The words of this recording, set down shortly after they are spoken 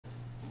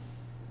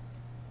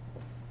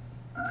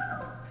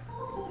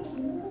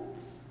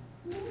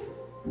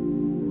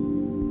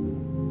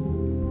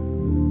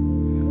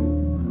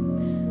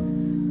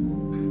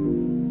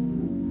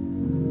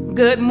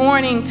Good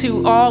morning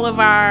to all of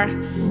our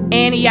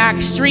Antioch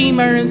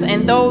streamers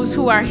and those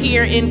who are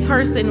here in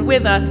person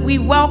with us. We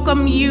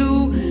welcome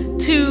you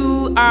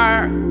to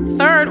our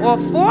third or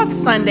fourth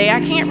Sunday,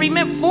 I can't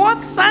remember,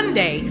 fourth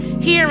Sunday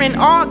here in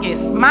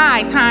August.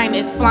 My time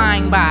is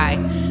flying by.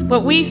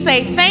 But we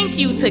say thank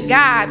you to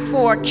God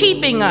for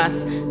keeping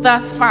us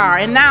thus far.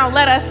 And now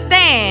let us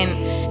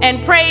stand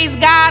and praise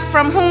God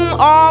from whom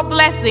all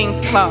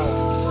blessings flow.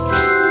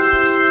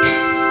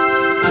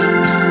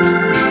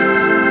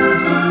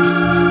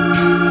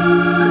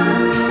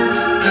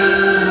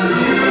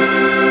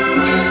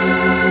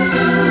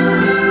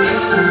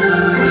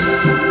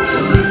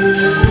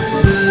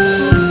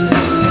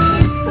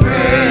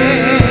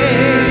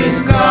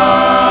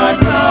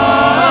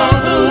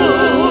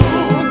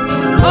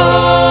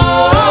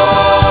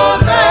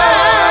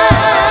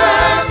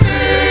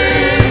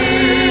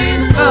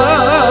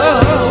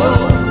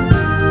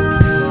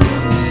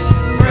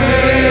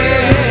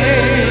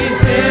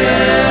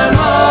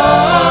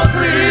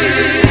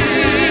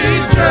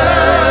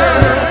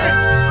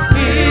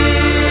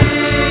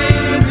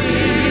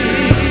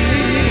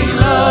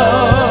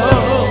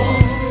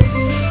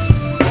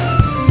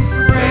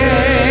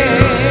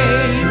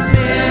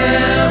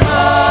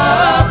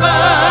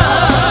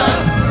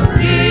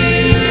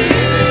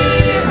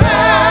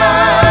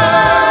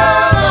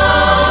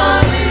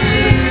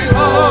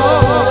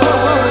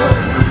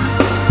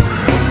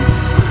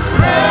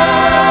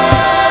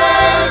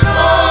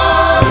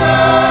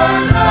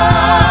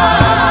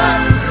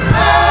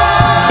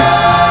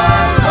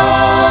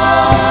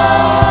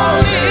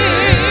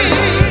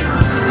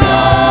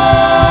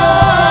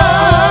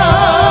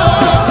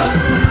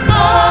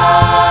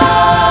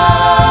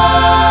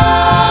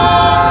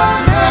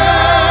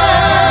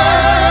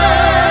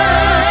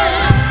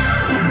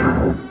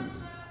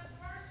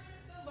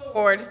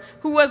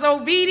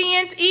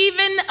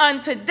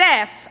 Unto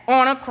death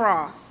on a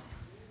cross.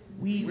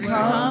 We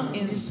come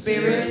in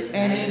spirit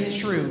and in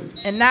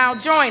truth. And now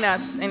join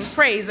us in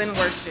praise and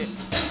worship.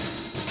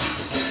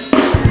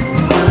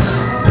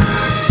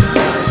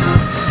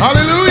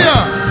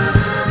 Hallelujah.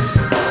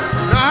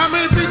 Now how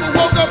many people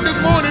woke up this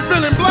morning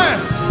feeling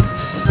blessed?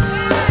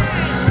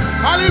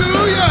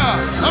 Hallelujah.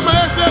 I'm going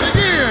to ask that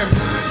again.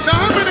 Now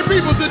how many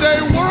people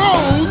today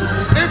rose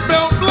and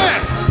felt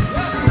blessed?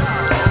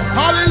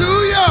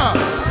 Hallelujah.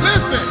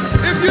 Listen,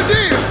 if you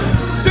did,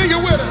 sing it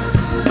with us.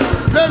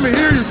 Let me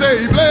hear you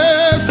say,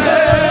 bless,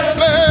 bless,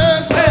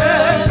 bless,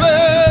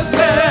 bless,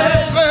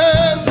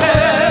 bless,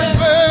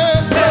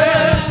 bless,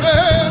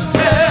 bless.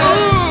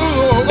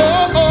 Ooh,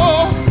 oh,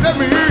 oh. Let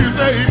me hear you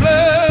say,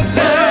 bless,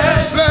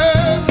 bless,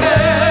 bless,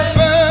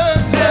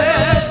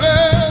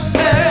 bless,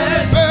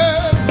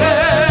 bless,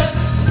 bless.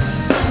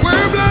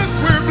 We're blessed,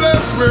 we're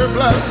blessed, we're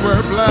blessed,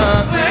 we're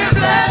blessed. We're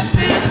blessed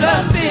in the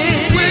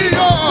city. We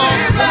are.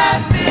 We're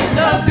blessed in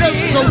the field. Yes,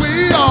 so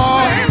we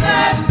are. We're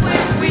blessed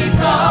when we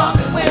come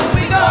and when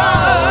we go.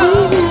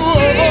 Ooh,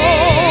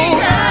 He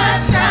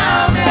cast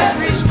down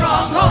every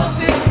stronghold,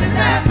 sickness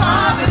and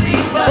poverty.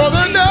 For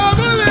the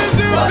devil is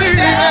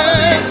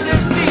defeated.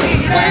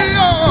 We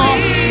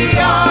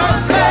are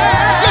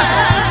blessed.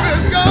 Listen,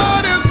 when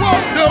God has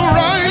walked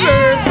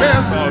uprightly,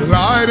 there's a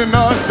light in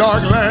the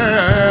dark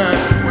land.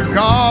 When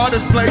God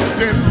is placed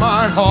in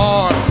my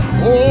heart,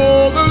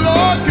 all the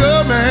Lord's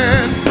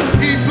commands,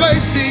 He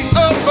placed the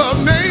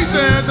above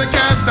nations and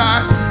cast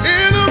our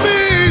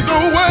enemies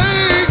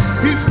away.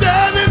 He's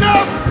standing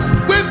up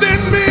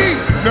within me.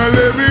 Now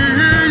let me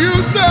hear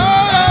you say,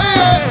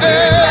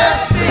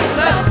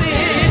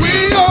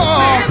 we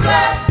are.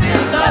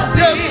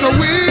 Yes, so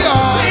we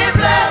are. We're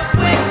blessed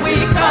when we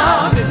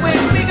come and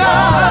when we go.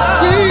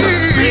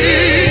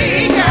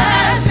 We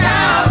cast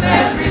down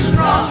every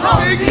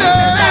stronghold, sickness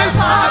and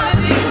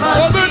poverty.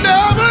 For the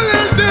devil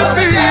is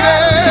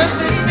defeated.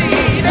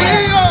 We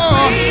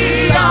are.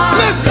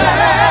 Listen,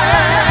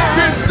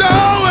 since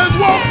thou hast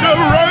walked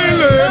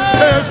uprightly,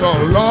 there's a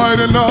light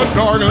in the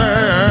dark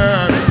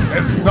land.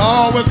 As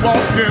thou hast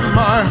walked in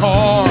my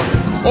heart,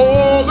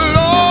 all the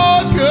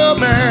Lord's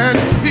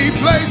commands, He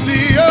placed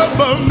the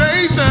above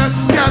nation,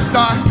 cast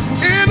thy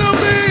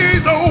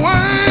enemies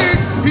away.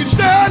 He's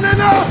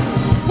standing up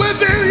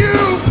within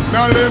you.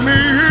 Now let me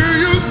hear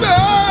you say,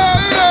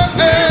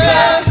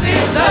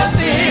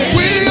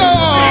 we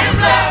are.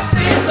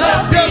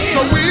 Yes,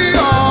 so we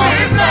are.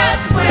 We're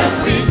blessed when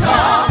we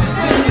come and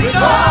when we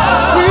go.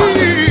 We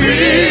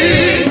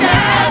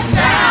cast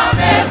down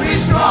every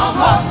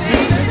stronghold,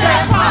 sickness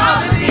and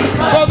poverty.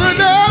 For the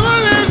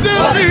devil is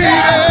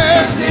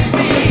defeated.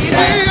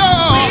 We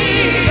are.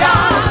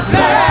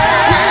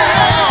 blessed.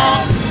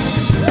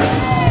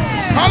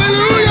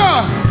 Hallelujah.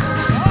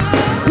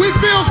 We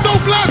feel so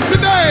blessed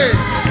today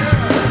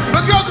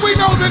because we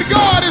know that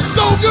God is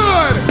so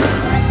good.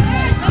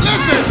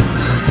 Listen,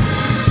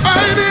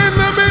 right in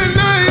the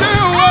midnight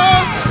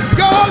hour,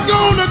 God's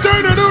gonna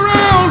turn it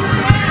around.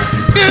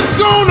 It's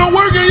gonna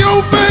work in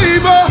your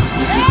favor.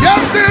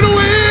 Yes, it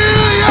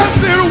will. Yes,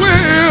 it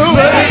will.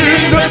 Right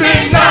in the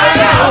midnight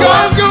hour,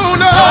 God's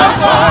gonna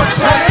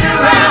turn it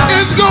around.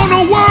 It's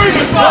gonna work.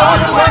 It's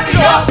gonna work in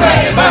your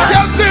favor.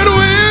 Yes, it will.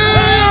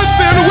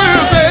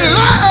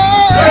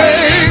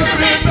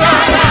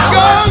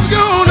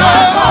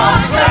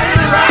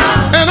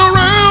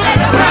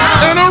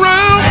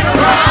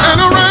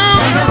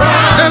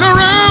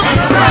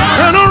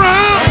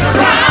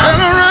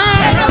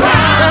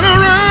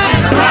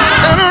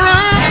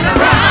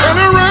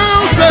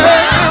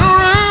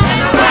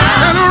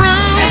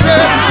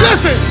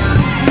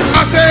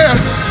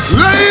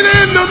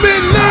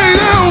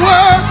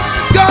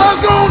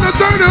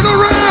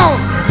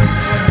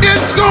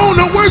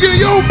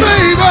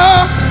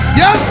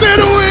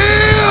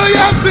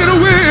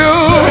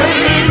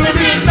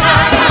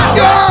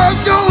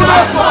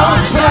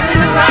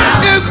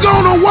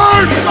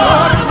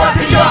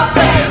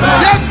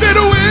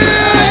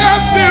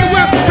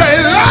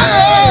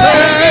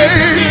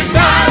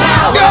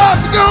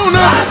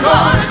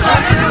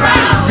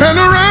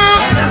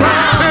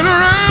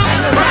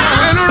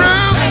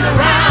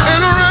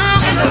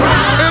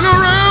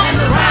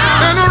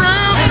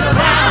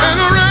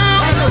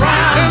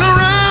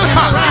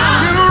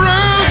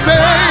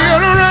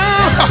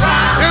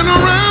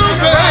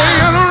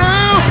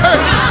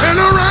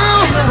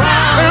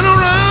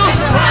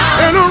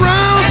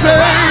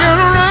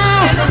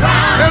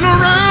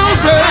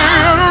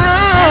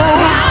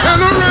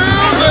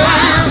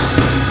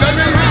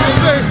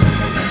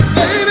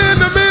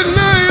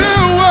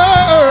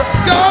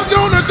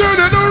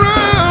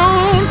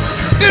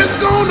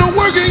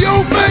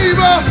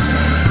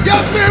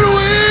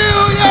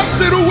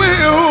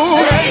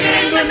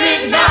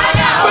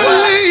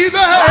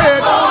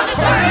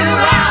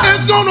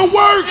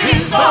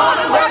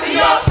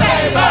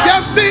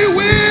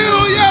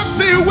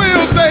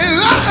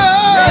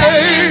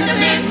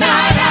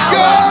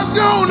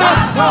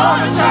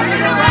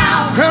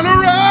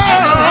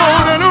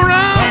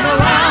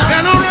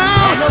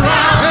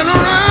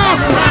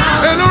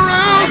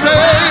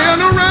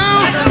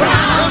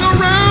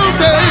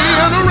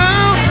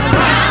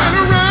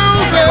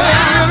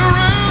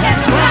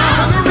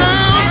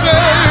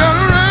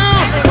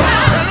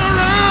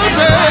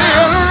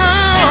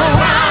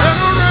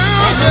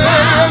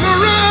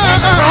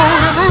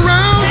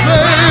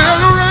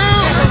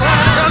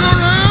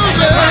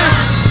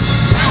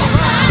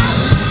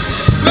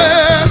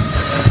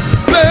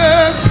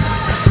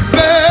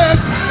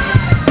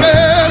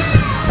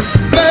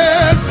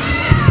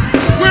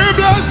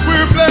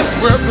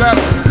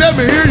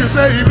 me hear you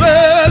say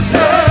bless,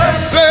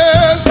 bless,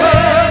 bless,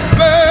 bless,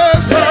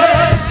 bless,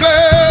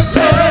 bless,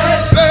 bless,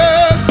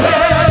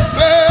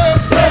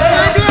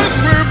 bless.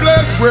 We're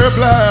blessed, we're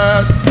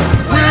blessed,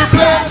 we're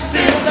blessed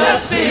in the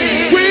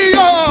city. We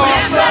are.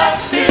 We're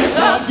blessed in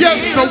the field.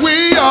 Yes, so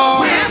we are.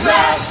 We're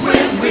blessed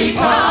when we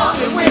come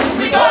and when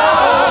we go.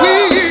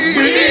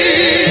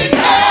 We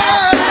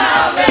cast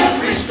out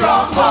every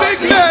stronghold,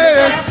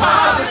 sickness,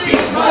 poverty,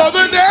 for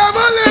the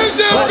devil is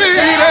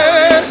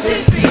defeated.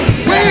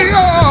 We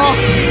are.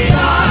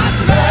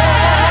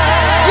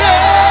 Yeah.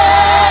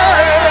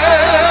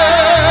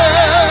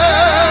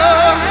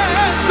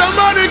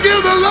 Somebody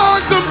give the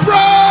Lord some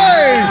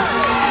praise.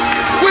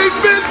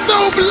 We've been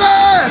so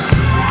blessed.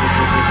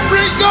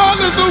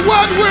 Regardless of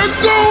what we're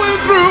going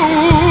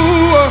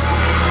through,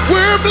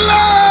 we're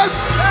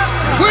blessed.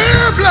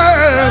 We're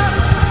blessed.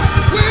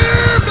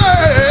 We're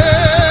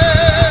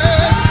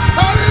blessed.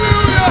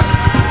 Hallelujah.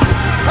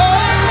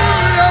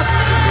 Hallelujah.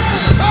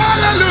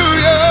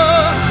 Hallelujah.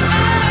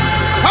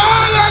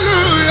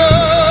 Hallelujah.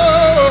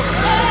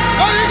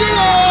 Thank you,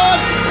 Lord.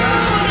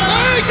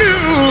 Thank you.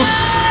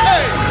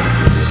 Hey,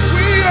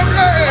 we are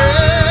blessed.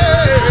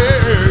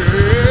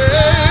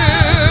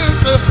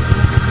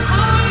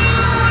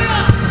 Hallelujah.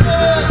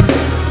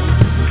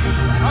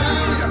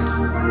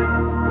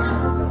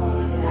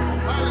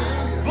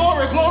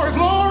 Glory, glory,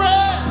 glory.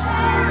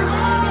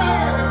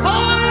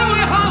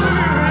 Hallelujah,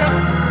 hallelujah.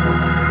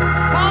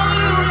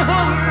 Hallelujah,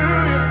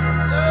 hallelujah.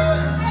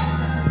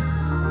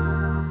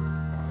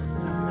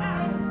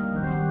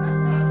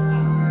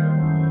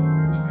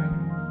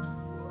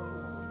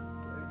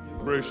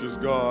 Gracious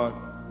God,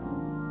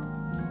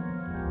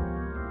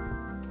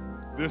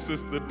 this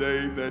is the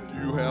day that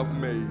you have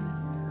made,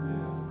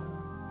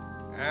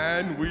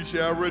 and we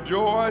shall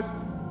rejoice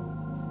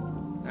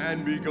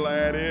and be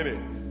glad in it.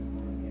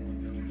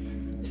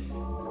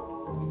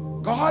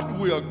 God,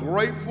 we are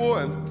grateful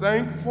and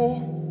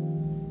thankful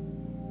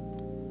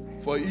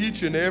for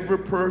each and every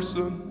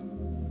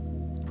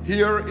person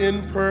here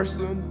in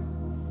person,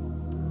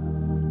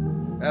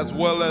 as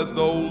well as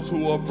those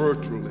who are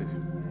virtually.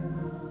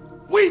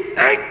 We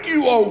thank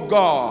you, oh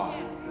God,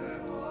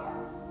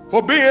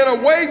 for being a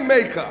way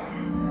maker,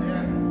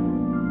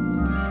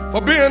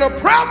 for being a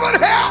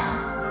present help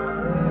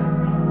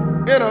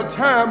in a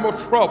time of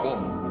trouble.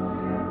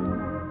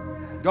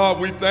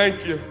 God, we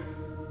thank you.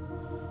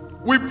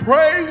 We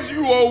praise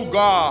you, oh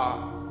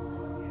God,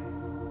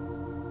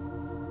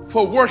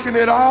 for working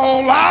it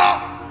all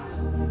out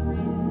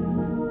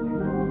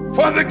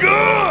for the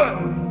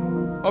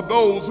good of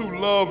those who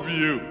love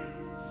you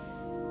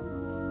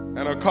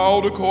and are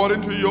called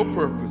according to your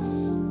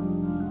purpose.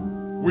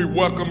 We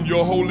welcome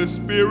your Holy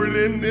Spirit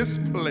in this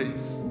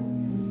place,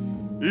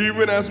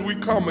 even as we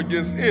come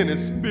against any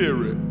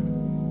spirit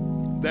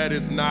that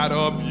is not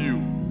of you.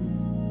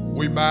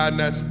 We bind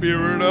that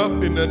spirit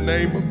up in the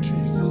name of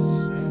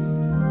Jesus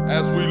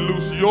as we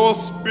loose your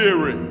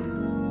spirit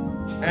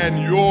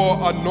and your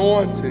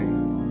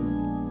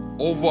anointing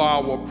over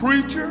our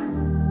preacher,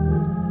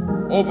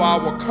 over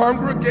our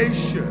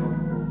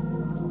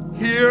congregation,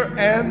 here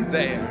and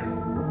there.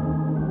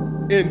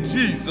 In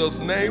Jesus'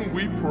 name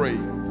we pray.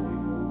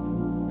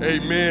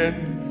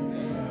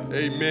 Amen,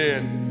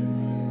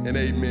 amen, and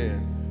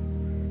amen.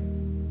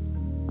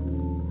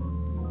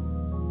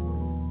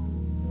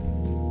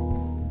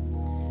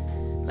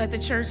 Let the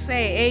church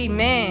say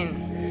amen.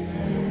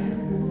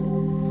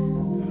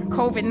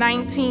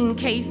 COVID-19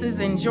 cases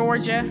in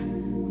Georgia,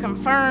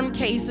 confirmed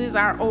cases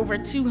are over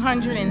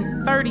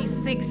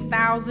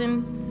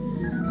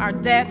 236,000. Our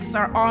deaths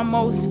are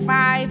almost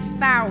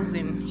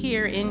 5,000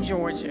 here in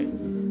Georgia.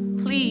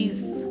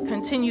 Please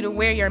continue to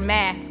wear your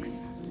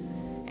masks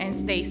and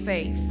stay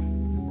safe.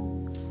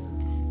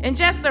 And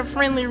just a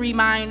friendly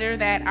reminder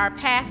that our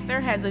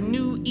pastor has a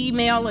new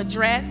email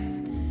address,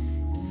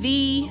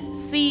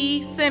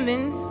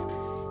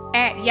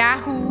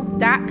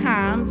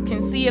 vcsimmons@yahoo.com. You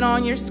can see it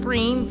on your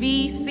screen,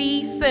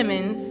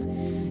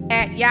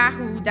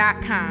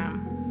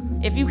 vcsimmons@yahoo.com.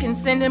 If you can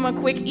send him a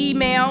quick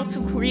email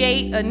to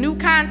create a new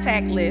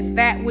contact list,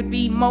 that would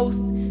be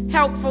most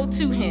helpful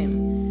to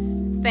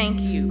him. Thank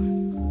you.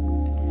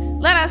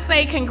 Let us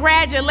say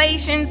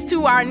congratulations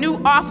to our new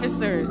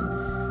officers,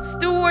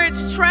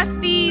 stewards,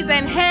 trustees,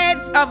 and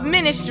heads of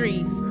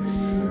ministries.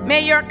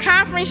 May your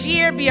conference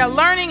year be a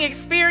learning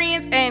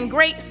experience and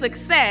great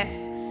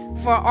success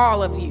for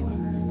all of you.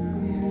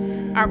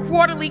 Our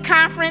quarterly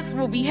conference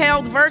will be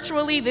held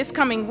virtually this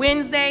coming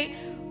Wednesday,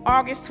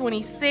 August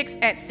 26th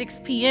at 6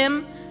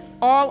 p.m.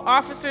 All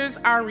officers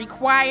are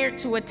required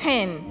to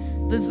attend.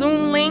 The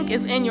Zoom link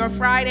is in your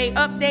Friday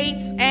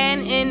updates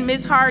and in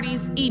Ms.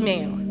 Hardy's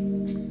email.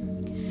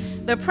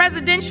 The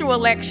presidential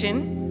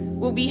election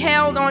will be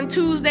held on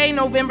Tuesday,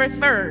 November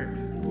 3rd.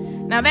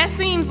 Now that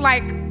seems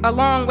like a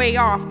long way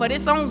off, but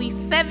it's only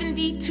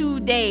 72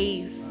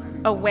 days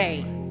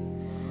away.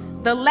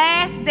 The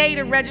last day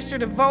to register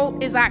to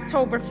vote is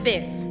October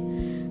 5th.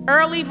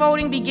 Early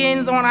voting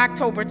begins on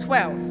October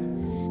 12th.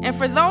 And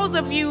for those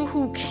of you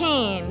who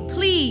can,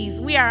 please,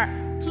 we are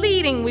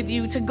pleading with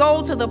you to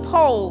go to the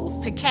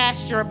polls to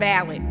cast your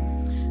ballot.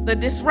 The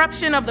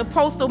disruption of the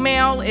postal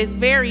mail is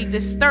very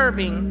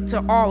disturbing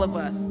to all of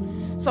us.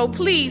 So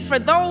please, for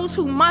those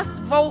who must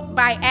vote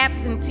by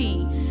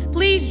absentee,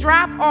 please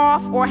drop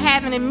off or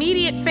have an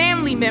immediate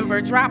family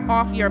member drop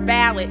off your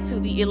ballot to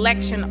the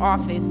election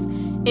office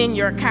in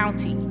your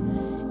county.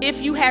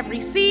 If you have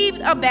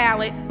received a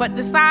ballot but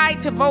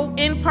decide to vote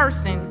in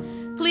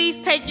person,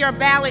 please take your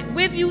ballot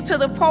with you to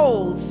the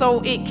polls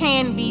so it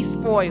can be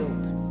spoiled.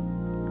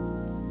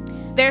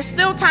 There's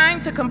still time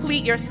to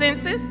complete your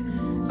census,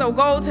 so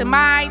go to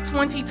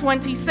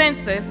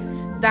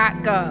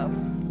my2020census.gov.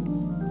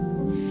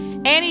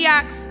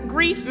 Antioch's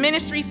Grief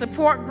Ministry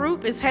Support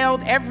Group is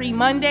held every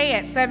Monday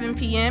at 7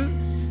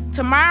 p.m.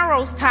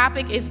 Tomorrow's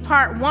topic is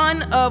part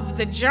 1 of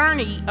The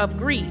Journey of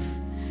Grief.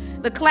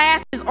 The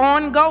class is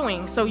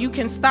ongoing, so you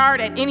can start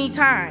at any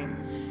time.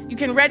 You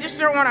can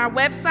register on our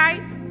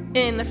website,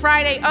 in the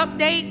Friday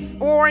updates,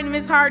 or in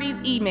Ms.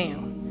 Hardy's email.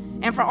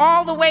 And for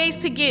all the ways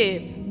to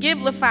give,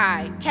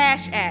 Givelify,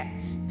 Cash App,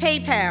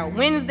 PayPal,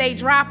 Wednesday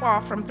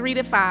drop-off from 3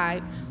 to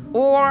 5,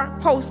 or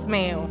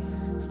Postmail.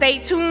 Stay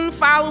tuned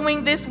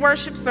following this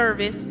worship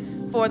service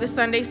for the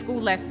Sunday school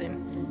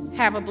lesson.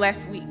 Have a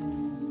blessed week.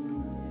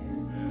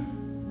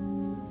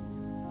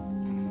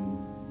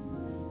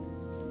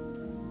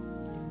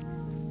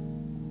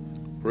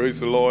 Praise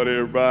the Lord,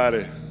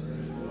 everybody.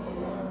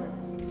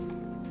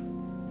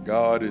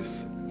 God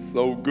is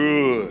so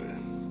good.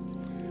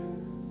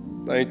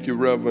 Thank you,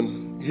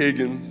 Reverend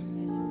Higgins,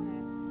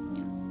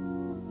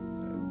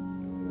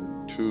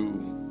 to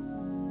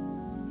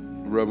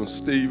Reverend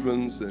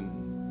Stevens and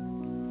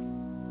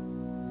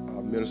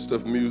our Minister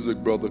of Music,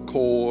 Brother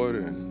Cord,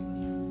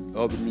 and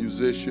other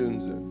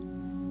musicians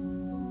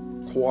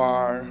and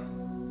choir,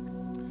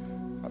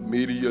 our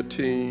media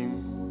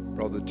team,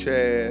 Brother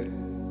Chad,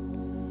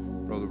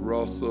 Brother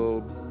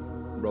Russell,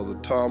 Brother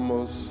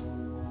Thomas,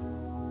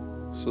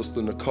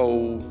 Sister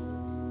Nicole,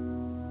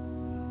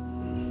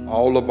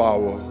 all of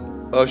our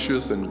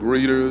ushers and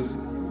greeters,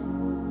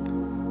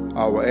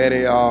 our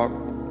Antioch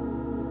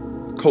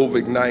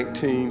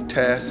COVID-19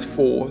 task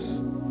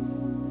force,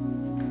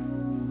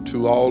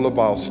 to all of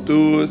our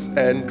stewards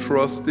and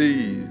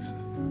trustees,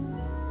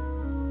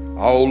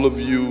 all of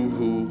you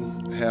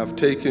who have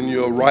taken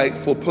your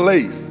rightful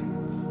place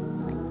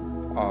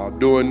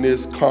during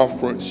this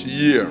conference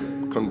year.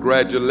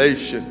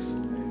 Congratulations.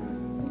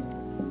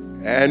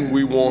 And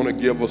we want to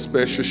give a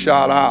special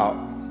shout out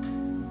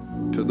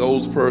to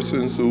those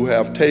persons who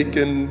have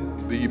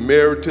taken the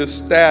emeritus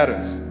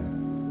status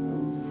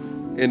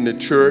in the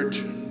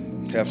church,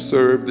 have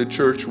served the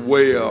church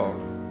well.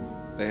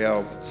 They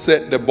have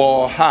set the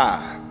bar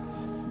high,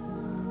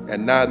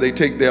 and now they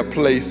take their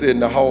place in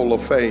the Hall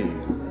of Fame.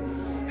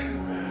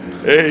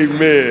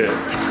 Amen.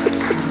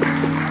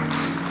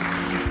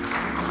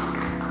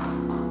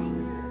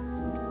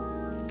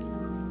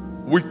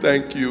 We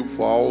thank you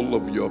for all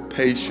of your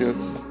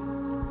patience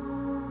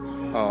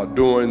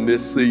during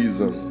this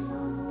season.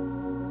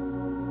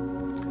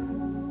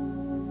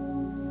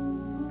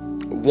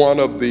 One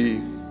of the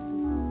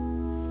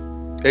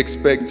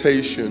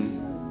expectations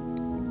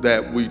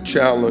that we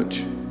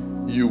challenge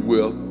you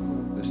with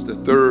is the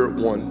third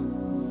one,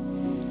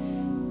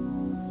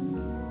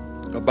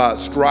 about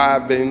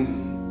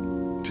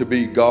striving to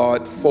be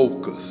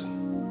God-focused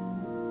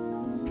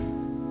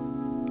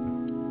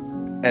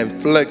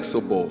and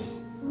flexible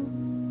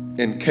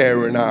in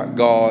carrying out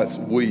God's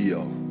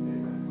will.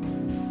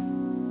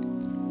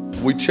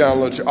 We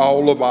challenge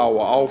all of our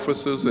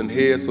officers and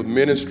heads of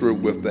ministry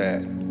with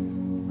that.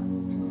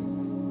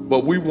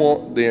 But we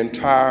want the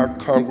entire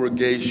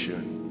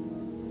congregation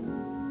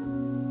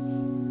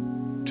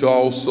to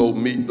also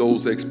meet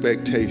those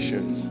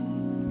expectations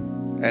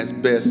as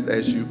best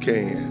as you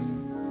can.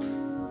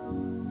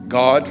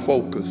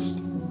 God-focused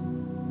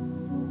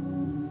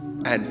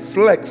and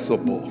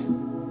flexible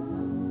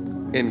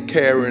in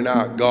carrying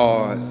out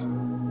God's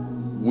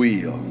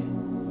will.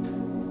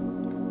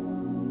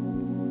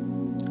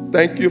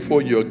 Thank you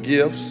for your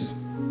gifts.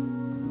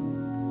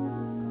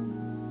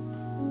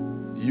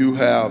 You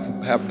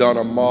have done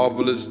a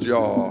marvelous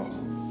job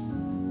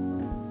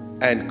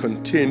and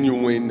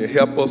continuing to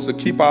help us to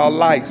keep our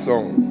lights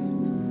on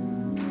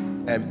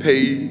and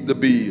pay the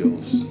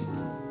bills.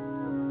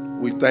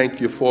 We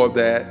thank you for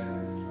that,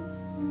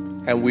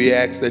 and we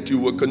ask that you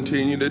will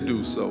continue to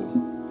do so.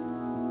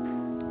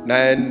 Now,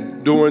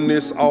 and during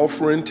this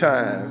offering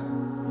time,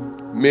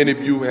 many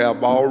of you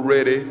have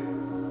already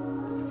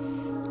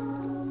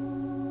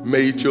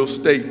made your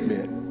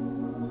statement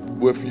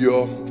with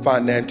your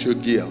financial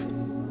gift,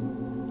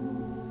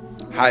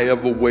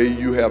 however way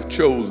you have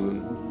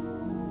chosen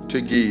to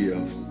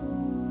give.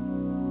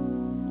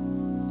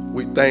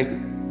 We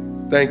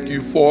thank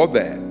you for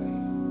that.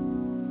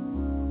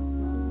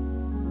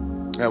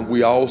 And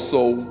we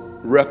also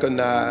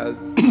recognize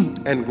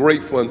and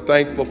grateful and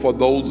thankful for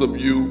those of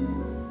you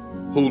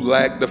who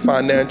lack the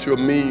financial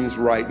means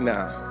right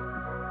now.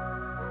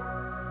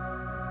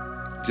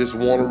 Just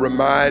want to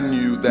remind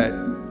you that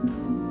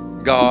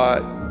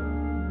God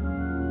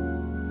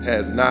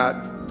has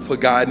not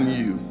forgotten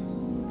you,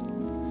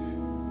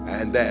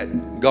 and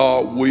that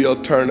God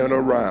will turn it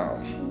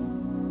around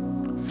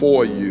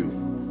for you.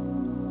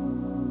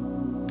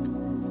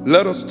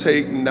 Let us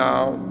take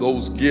now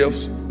those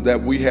gifts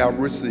that we have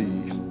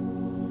received,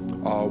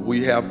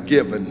 we have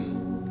given,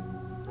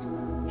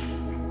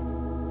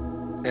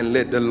 and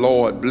let the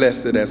Lord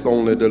bless it as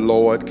only the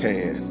Lord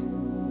can.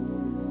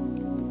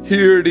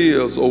 Here it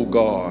is, O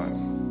God,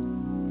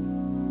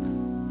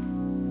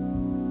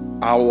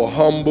 our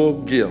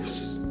humble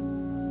gifts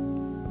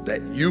that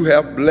you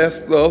have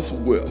blessed us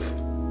with.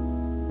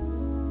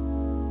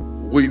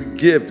 We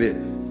give it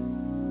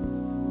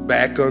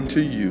back unto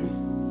you.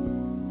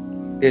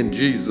 In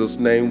Jesus'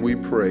 name we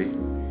pray.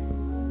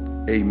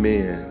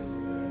 Amen.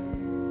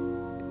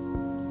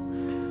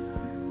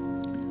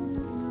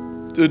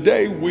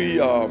 Today we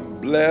are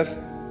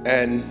blessed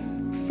and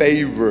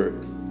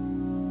favored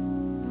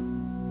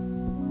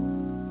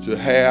to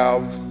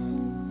have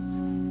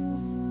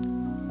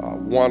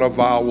one of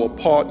our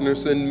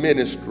partners in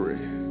ministry,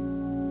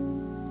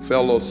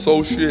 fellow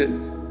associate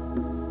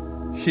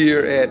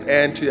here at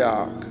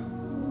Antioch,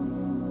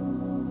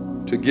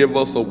 to give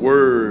us a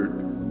word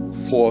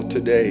for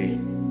today.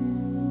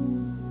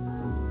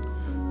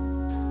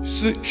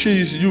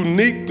 She's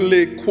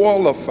uniquely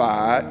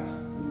qualified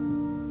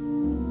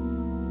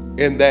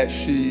in that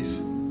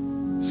she's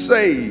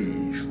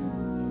saved,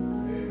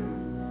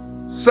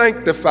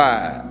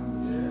 sanctified,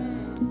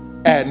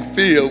 and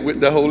filled with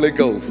the Holy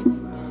Ghost.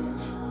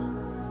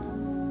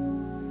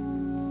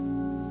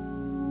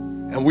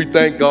 And we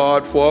thank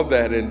God for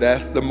that, and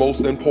that's the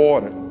most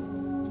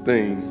important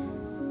thing.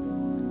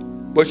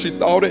 But she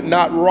thought it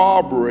not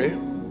robbery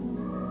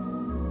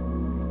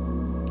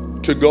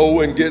to go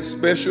and get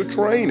special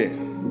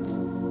training,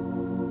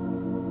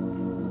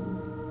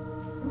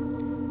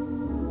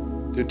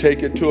 to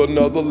take it to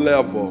another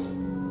level.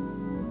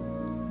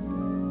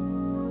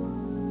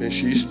 And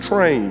she's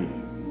trained.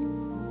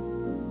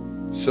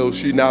 So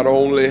she not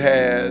only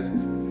has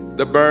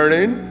the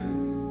burning,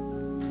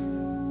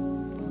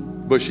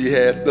 but she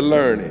has the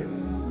learning.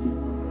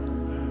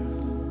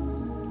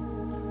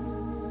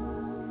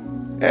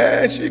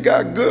 And she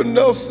got good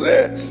enough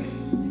sense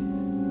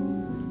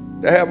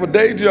to have a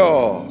day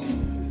job.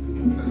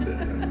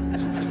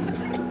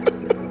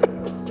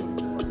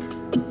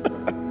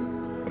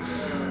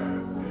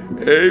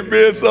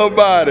 Amen,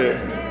 somebody.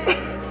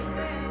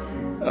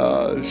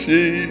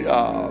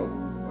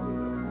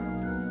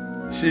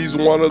 She's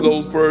one of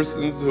those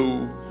persons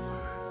who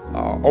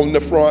are on the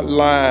front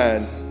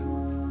line,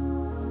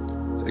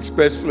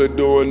 especially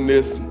during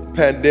this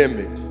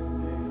pandemic,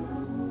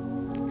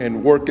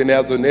 and working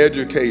as an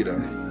educator,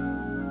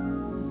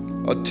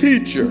 a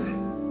teacher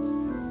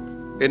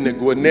in the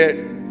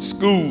Gwinnett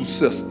school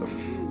system.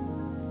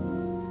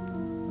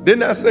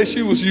 Didn't I say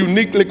she was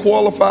uniquely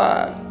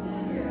qualified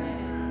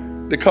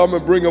to come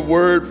and bring a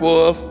word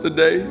for us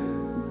today?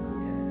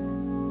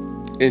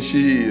 And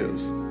she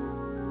is.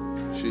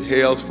 She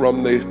hails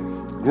from the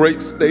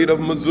great state of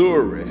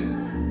Missouri,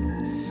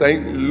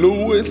 St.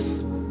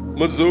 Louis,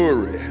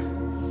 Missouri.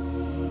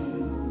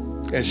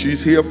 And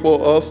she's here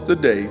for us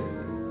today.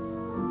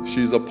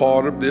 She's a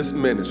part of this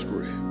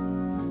ministry.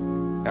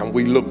 And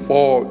we look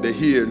forward to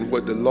hearing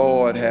what the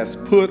Lord has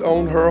put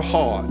on her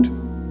heart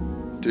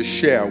to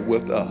share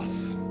with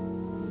us.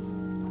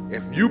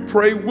 If you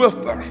pray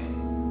with her,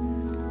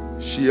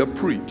 she'll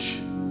preach.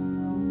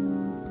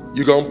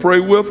 You gonna pray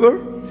with her?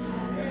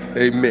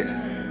 Amen.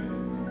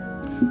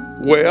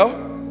 Well,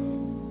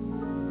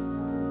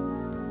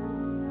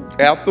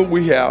 after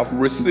we have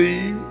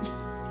received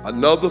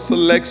another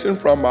selection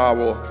from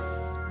our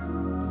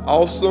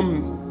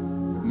awesome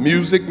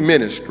music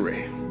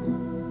ministry,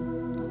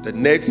 the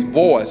next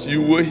voice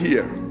you will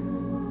hear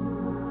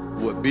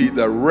would be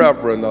the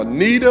Reverend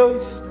Anita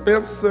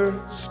Spencer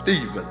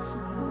Stevens.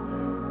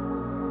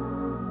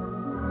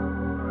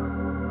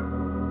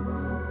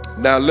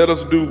 Now let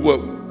us do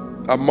what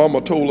our mama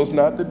told us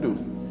not to do.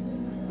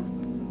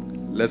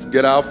 Let's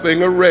get our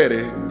finger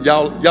ready.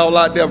 Y'all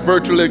out there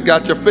virtually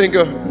got your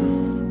finger?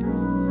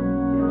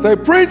 Say,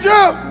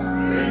 preacher!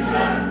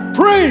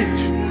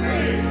 Preach!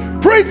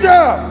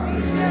 Preacher!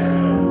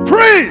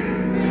 Preach!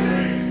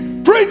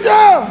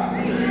 Preacher!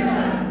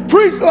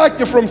 Preach like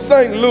you're from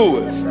St.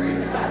 Louis.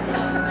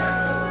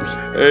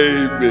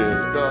 Amen.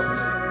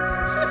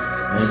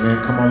 Amen.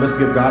 Come on, let's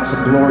give God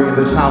some glory in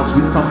this house.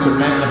 We've come to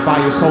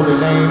magnify his holy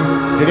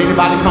name. Did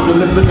anybody come to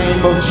lift the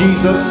name of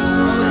Jesus?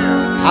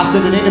 I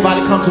said, did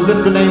anybody come to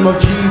lift the name of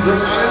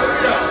Jesus?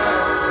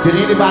 Did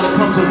anybody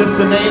come to lift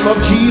the name of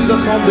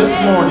Jesus on this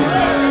morning?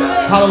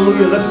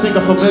 Hallelujah. Let's sing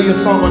a familiar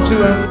song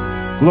unto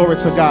him. Glory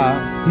to God.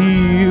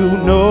 You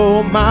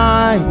know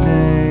my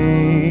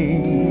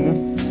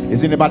name.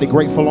 Is anybody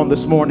grateful on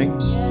this morning?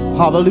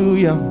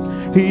 Hallelujah.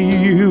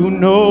 You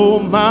know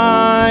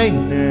my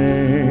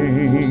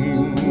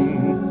name.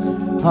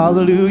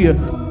 Hallelujah.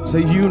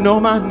 Say, you know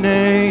my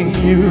name.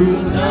 You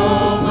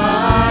know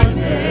my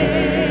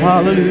name.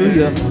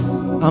 Hallelujah.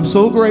 I'm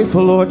so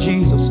grateful, Lord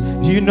Jesus.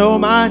 You know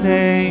my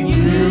name.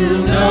 You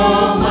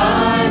know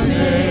my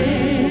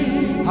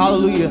name.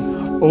 Hallelujah.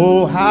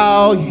 Oh,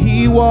 how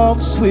he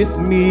walks with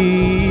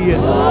me.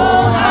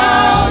 Oh,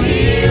 how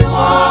he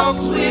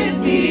walks with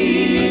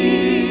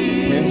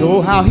me. And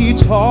oh, how he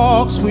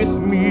talks with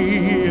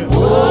me.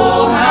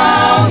 Oh,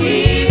 how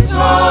he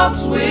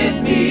talks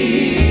with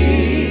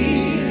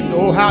me. And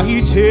oh, how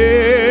he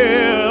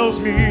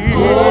tells me.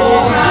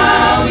 Oh,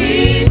 how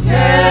he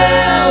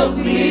tells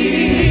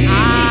me.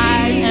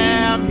 I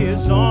am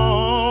his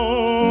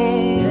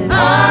own.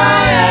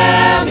 I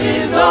am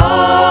his own.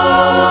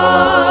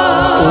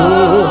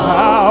 Oh,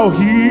 how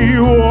he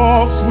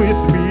walks with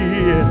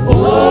me.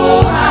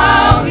 Oh,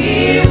 how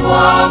he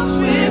walks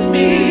with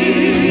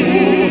me.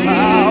 Oh,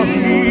 how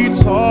he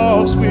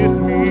talks with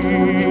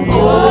me.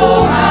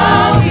 Oh,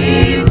 how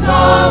he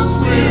talks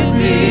with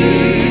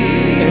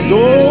me. And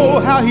oh,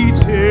 how he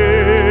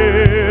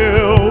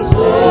tells.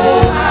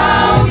 Oh,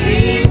 how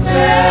he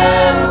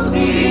tells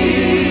me.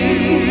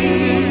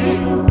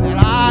 And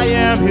I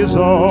am his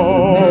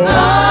own. I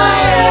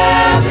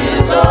am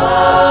his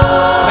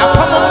own. Now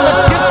come on,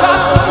 let's give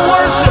God some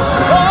worship.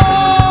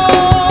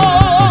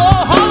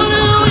 Oh,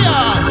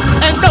 hallelujah.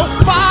 And no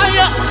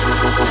fire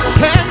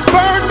can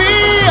burn me,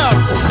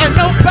 and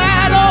no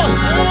battle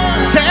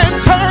can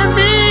turn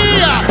me,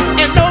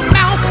 and no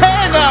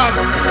mountain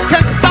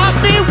can stop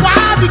me.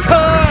 Why?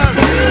 Because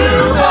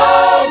You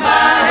hold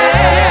my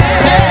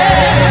hand.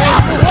 yeah,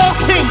 I'm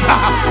walking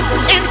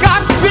in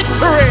God's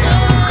victory,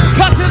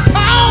 because his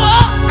power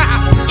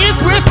is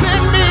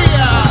within me,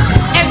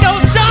 and no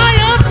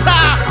giants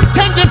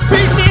can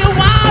defeat me.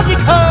 Why?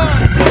 Because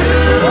You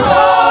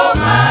hold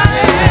my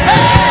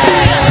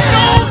hand.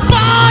 no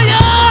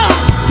fire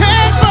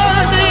can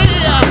burn me,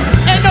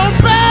 and no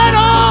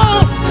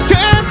battle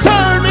can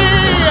turn me,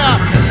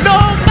 no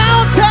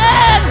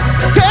mountain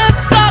can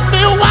stop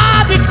me. Why?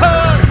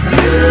 Because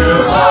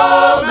You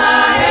hold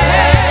my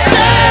hand.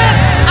 yes,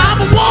 I'm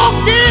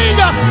walking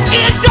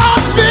in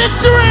God's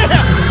victory,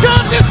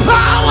 because his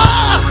power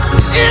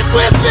is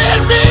within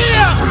me.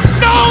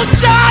 No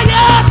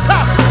giants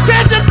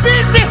can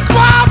defeat me.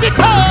 Why?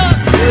 Because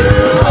You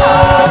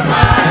hold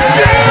my hand.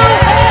 you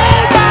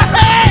hold my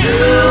hand.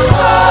 You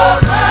hold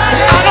my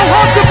hand. I don't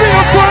have to be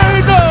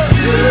afraid.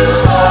 You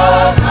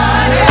hold my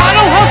hand. I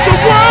don't have to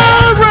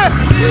worry.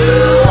 You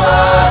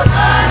hold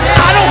my hand.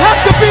 I don't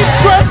have to be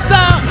stressed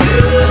out.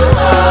 You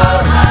hold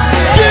my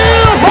hand. You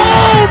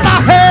hold my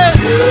hand.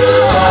 You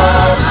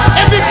hold my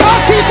And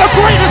because he's the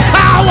greatest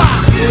power,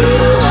 You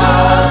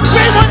hold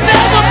we will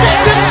never be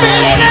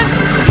defeated.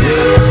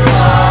 You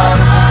hold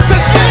my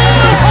Because you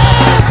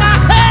hold my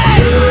hand.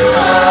 You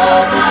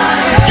hold my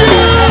hand. You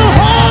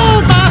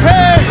hold my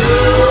hand. You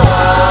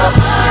hold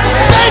my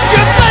hand. Thank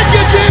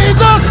you,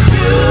 Jesus.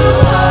 You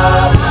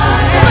hold my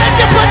hand. Thank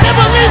you for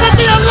never leaving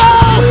me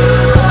alone.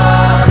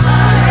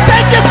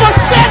 Thank you for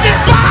standing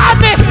by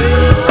me.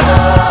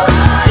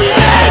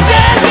 Yeah,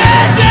 yeah,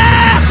 yeah,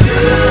 yeah.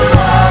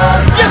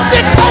 You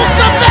stick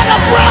closer than a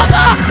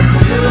brother.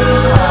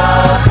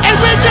 And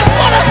we just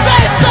want to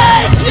say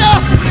thank you.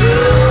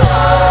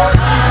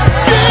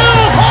 You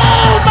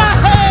hold my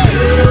hand.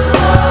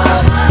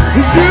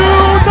 You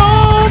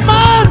know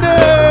my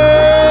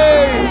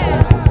name.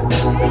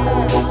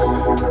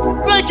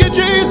 Thank you,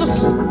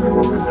 Jesus.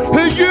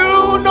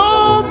 You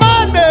know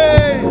my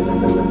name.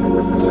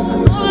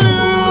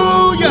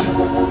 Hallelujah.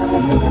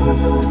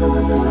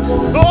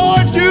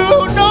 Lord,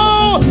 you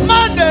know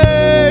my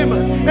name.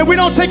 And we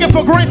don't take it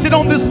for granted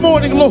on this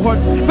morning, Lord,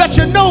 that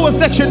you know us,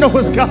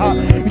 God.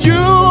 You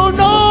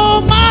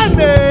know my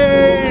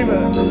name.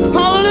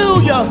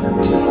 Hallelujah.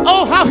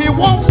 Oh, how he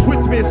walks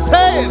with me.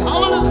 Say it.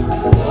 Hallelujah.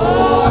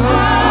 Oh,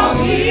 how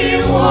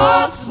he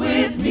walks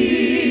with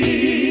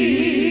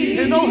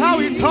me. You know how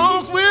he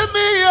talks with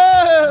me,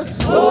 yes.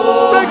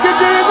 Thank you,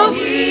 Jesus.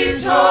 He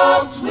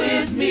talks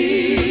with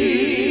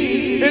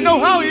me. You know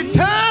how he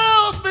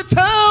tells me,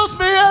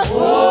 yes.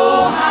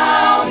 Oh,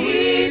 how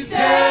he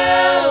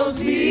tells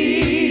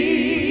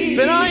me.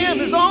 That I am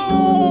his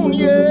own,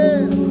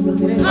 yeah.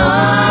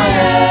 I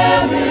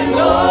am his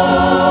own.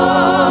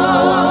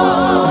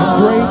 I'm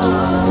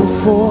grateful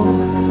for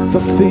the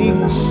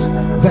things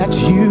that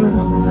you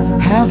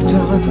have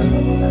done.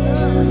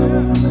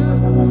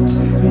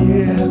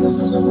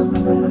 Yes,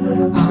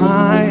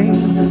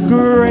 I'm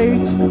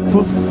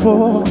grateful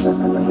for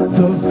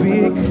the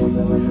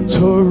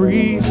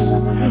victories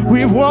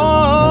we won.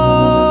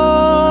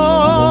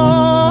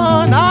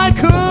 I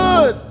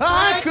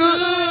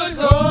could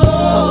go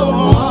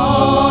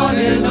on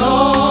and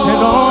on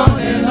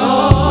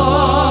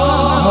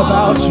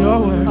about your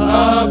word.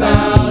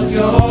 About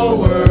your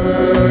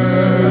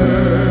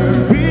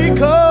word.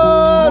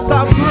 Because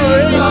I'm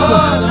grateful.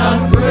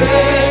 I'm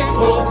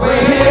grateful,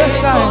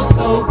 Yes, I am.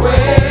 so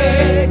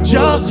grateful.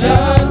 Just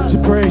to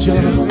praise you.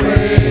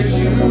 Praise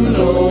you,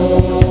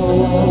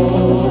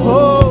 Lord.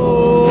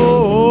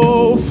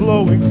 Oh,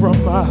 flowing from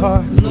my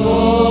heart.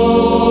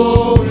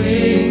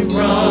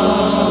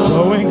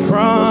 Flowing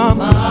from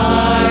my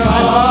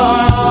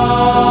heart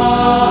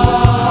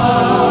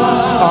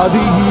are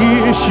the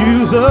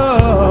issues of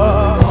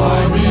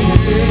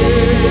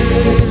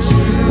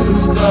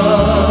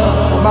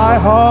my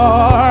heart.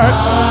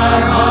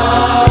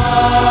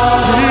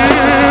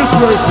 His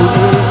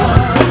gratefulness.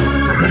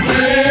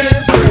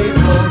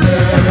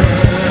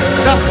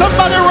 Now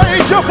somebody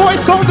raise your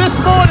voice on this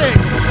morning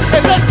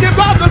and let's give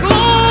God the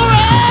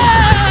glory.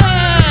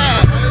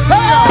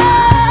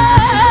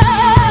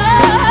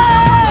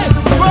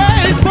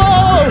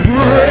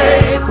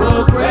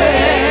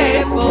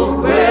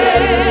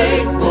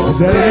 Is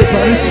that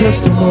anybody's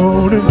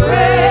testimony?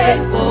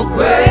 Grateful,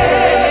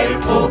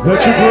 grateful,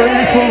 that you're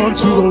grateful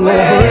unto the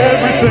Lord for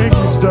everything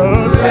He's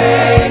done.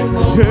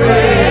 Grateful,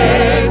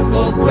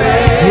 grateful,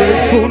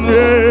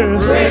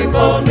 Gratefulness.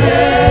 Gratefulness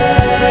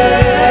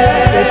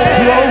is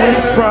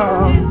flowing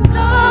from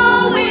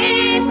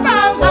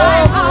my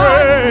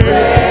heart.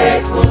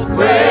 Grateful,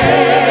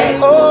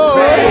 grateful,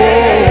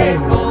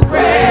 grateful,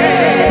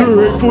 grateful,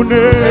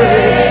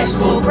 gratefulness.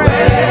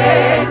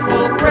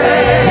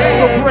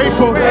 So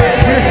grateful. We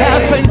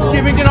have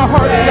thanksgiving in our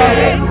hearts, God.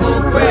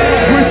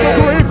 We're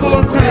so grateful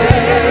unto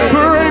you.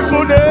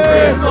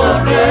 Gratefulness.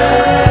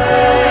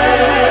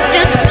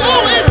 It's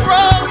flowing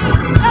from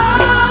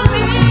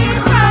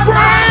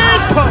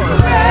grateful.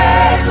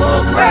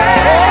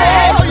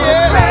 Oh,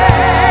 yes.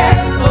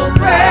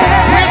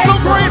 We're so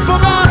grateful,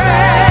 God,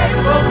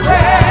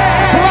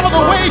 for all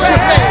the ways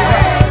you've made,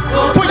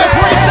 for your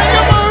grace and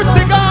your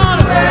mercy, God.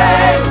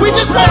 We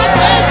just want to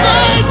say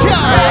thank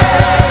you.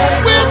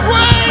 We're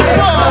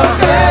grateful.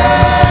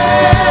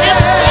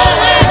 It's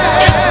flowing.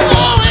 It's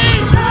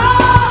flowing.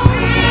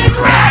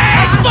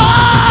 Grateful.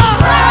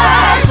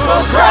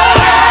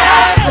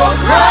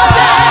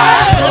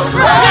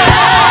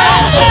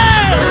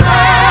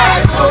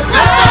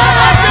 There's no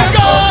like you,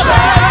 God.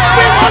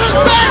 We want to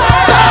say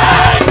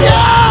thank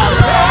you.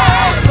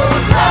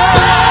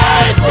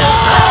 Thank you.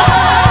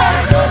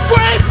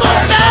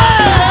 Gratefulness.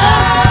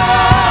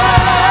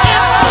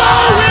 It's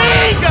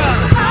flowing.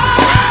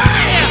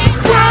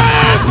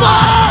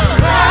 Grateful.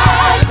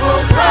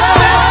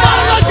 There's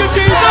none like you,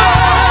 Jesus.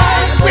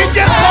 We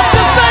just come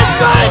to say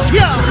thank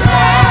you.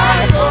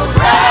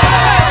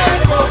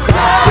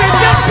 We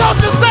just come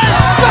to say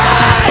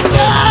thank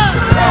you.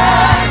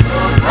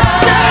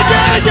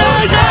 Yeah.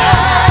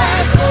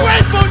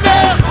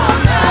 Gratefulness.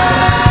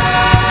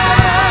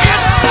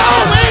 It's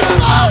flowing.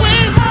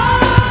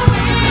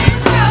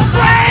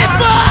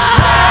 Grateful.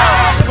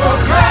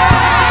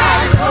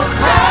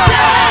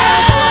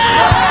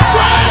 Yes,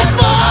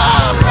 grateful.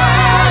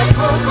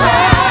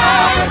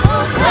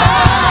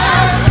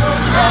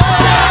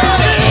 Yes,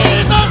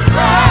 Jesus.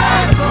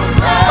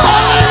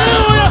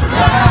 Hallelujah.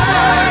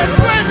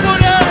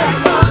 Gratefulness.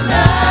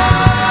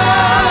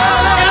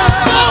 It's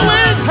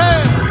flowing.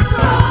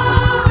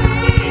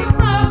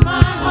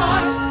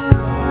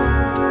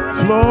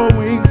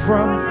 Flowing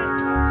from,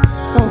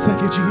 oh,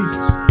 thank you,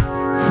 Jesus,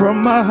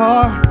 from my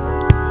heart.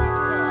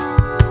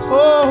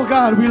 Oh,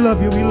 God, we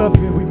love you,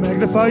 we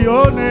magnify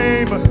your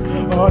name.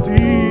 Are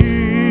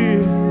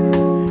the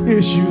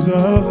issues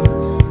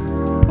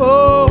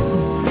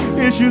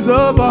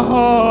of our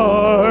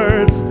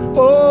hearts.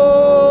 Oh,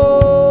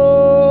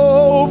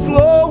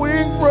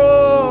 flowing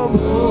from my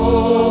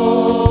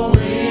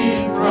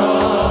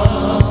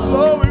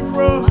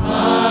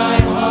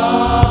heart.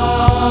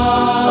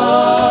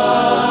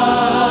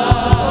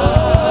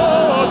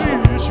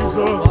 The issues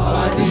of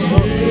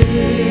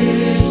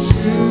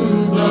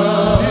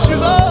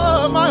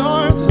my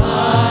heart.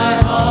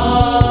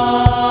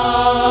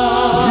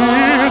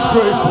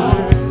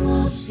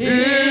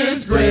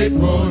 His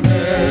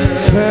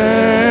gratefulness.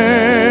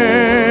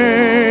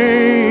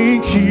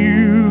 Thank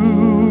you,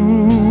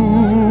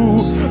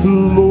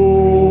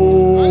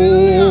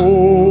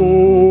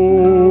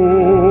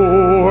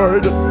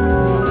 Lord.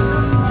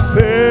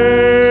 Thank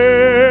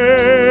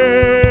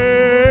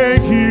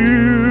you,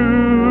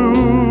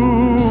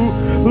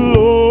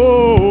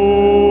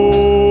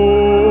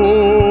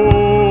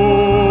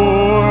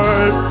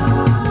 Lord.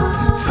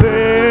 Thank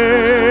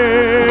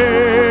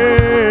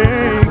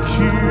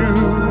you,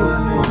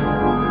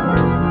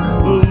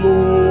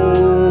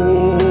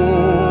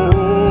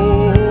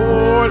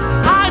 Lord.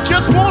 I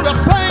just want to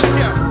thank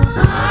you.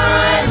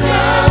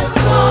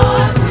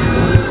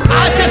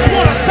 I just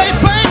want to say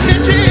thank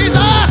you,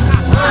 Jesus.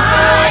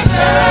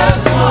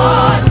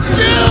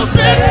 You've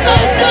been so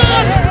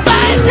good.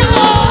 Thank you,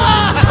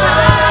 Lord.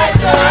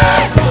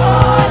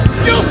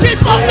 You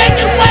keep on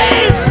making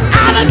ways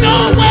out of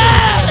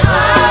nowhere.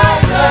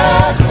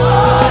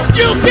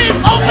 You keep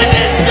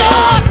opening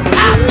doors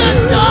after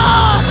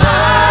doors.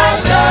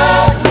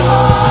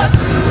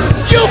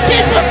 You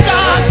keep us,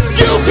 God.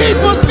 You keep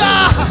us,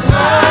 God.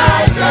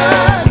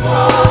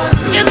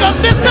 In the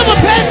midst of a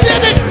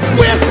pandemic,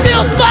 we're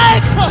still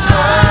thankful.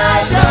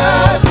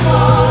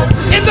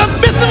 In the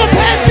midst of a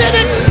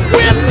pandemic,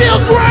 we're still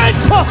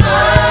grateful.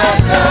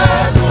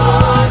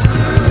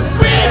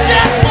 We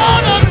just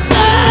want to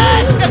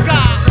thank you,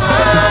 God.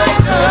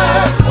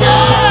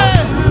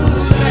 Yeah.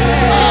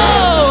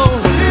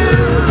 Oh.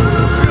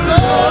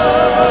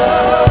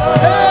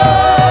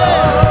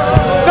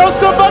 Hey. Now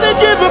somebody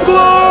give him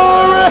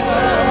glory.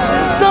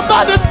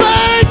 Somebody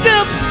thank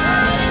him.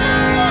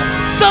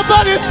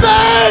 Somebody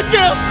thank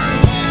him.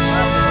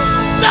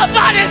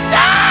 Somebody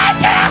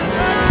thank you.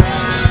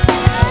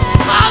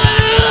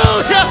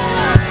 Hallelujah.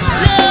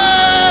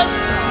 Yes.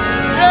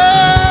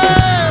 Yes.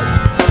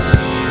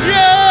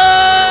 Yes.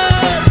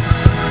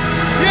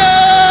 Yes.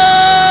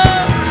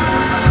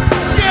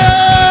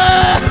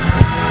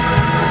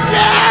 Yes.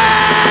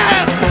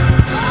 Yes.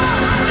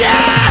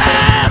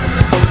 Yes.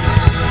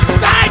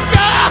 Thank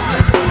you.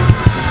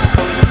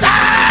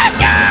 Thank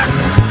you.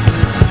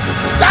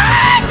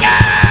 Thank you.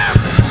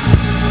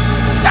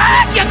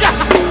 Thank you, God.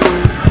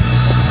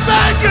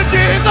 Thank you,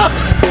 Jesus.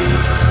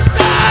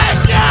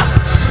 Thank you.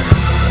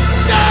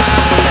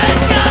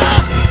 Thank you.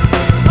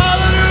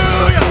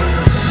 Hallelujah.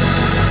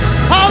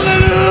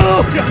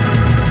 Hallelujah.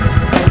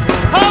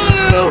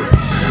 Hallelujah.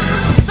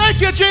 Thank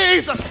you,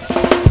 Jesus.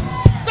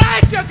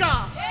 Thank you,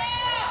 God.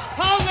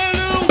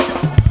 Hallelujah.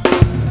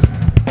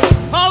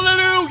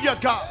 Hallelujah,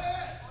 God.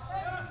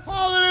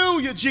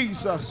 Hallelujah,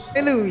 Jesus.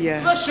 Hallelujah.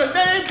 Bless your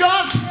name,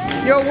 God.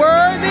 You're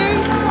worthy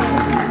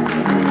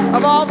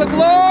of all the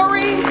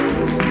glory,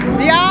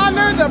 the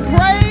honor, the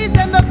praise,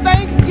 and the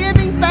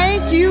thanksgiving.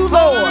 Thank you,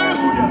 Lord.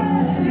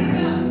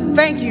 Hallelujah.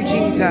 Thank you,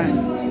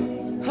 Jesus.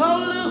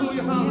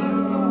 Hallelujah.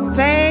 Hallelujah.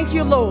 Thank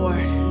you, Lord.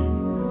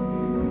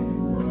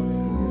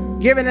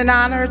 Giving an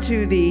honor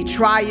to the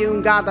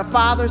triune God, the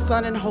Father,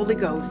 Son, and Holy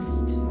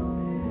Ghost.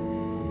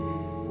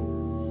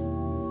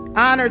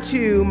 Honor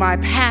to my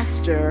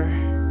pastor,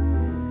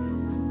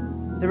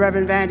 the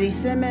Reverend Vandy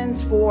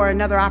Simmons, for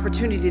another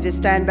opportunity to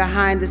stand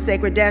behind the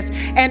sacred desk,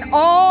 and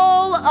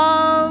all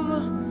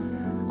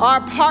of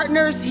our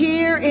partners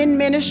here in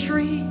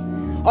ministry,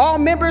 all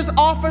members,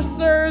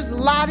 officers,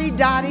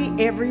 lottie-dottie,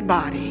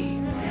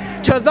 everybody.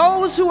 To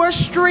those who are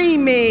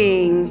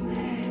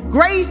streaming,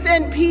 grace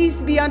and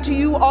peace be unto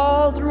you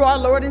all through our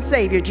Lord and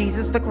Savior,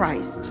 Jesus the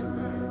Christ.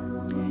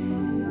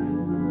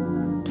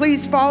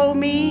 Please follow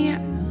me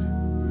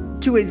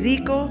to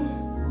Ezekiel,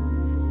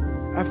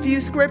 a few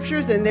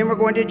scriptures, and then we're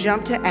going to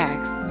jump to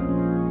Acts.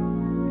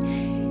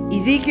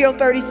 Ezekiel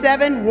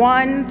 37,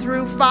 1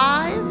 through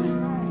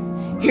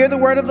 5. Hear the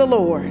word of the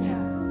Lord.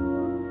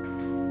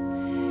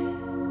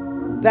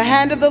 The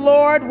hand of the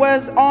Lord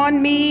was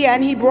on me,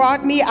 and he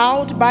brought me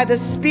out by the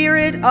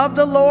Spirit of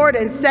the Lord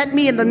and set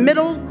me in the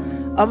middle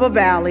of a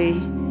valley.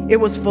 It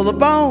was full of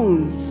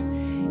bones.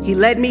 He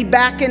led me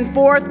back and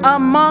forth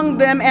among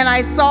them, and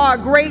I saw a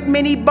great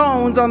many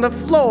bones on the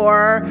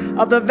floor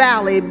of the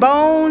valley,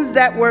 bones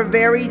that were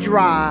very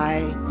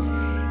dry.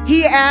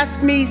 He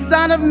asked me,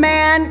 Son of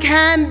man,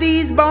 can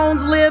these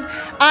bones live?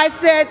 I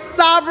said,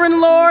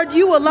 Sovereign Lord,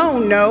 you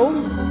alone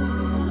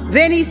know.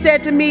 Then he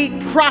said to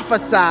me,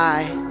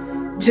 prophesy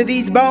to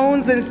these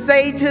bones and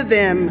say to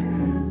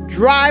them,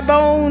 dry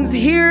bones,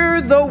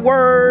 hear the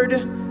word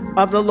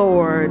of the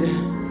Lord.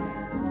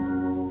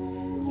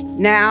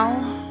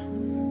 Now,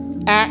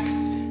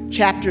 Acts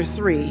chapter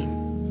 3,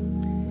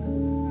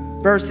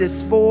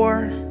 verses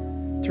 4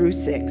 through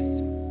 6.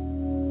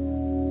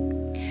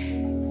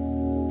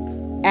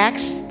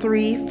 Acts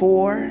 3,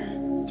 4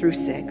 through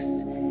 6.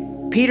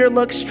 Peter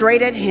looked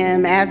straight at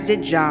him, as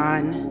did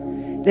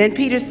John. Then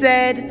Peter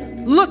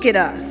said, look at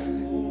us.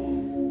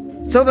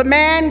 So the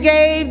man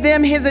gave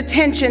them his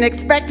attention,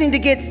 expecting to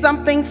get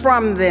something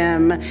from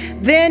them.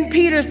 Then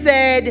Peter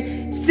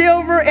said,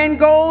 silver and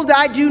gold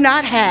I do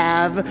not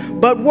have,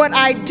 but what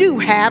I do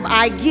have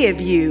I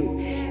give you.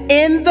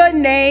 In the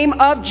name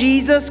of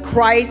Jesus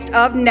Christ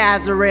of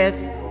Nazareth,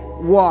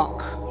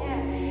 walk.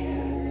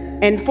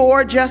 And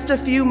for just a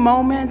few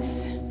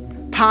moments,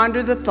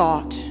 ponder the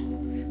thought,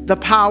 the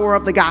power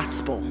of the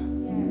gospel.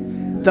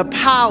 The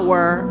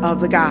power of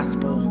the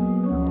gospel.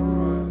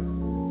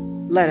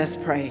 Let us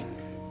pray.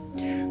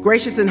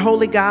 Gracious and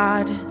holy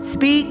God,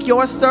 speak,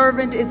 your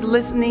servant is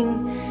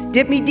listening.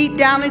 Dip me deep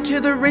down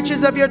into the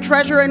riches of your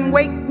treasure and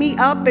wake me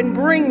up and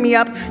bring me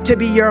up to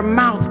be your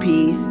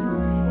mouthpiece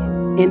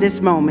in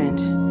this moment.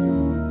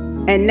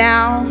 And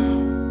now,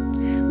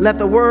 let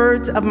the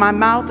words of my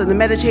mouth and the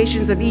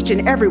meditations of each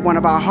and every one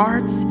of our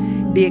hearts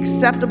be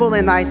acceptable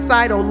in thy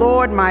sight, O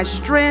Lord, my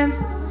strength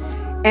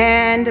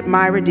and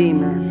my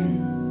Redeemer.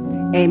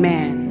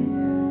 Amen.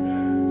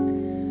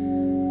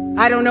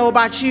 I don't know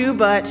about you,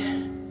 but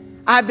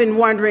I've been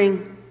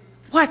wondering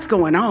what's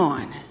going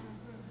on.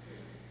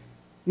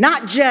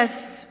 Not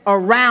just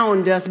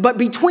around us, but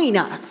between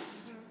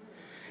us.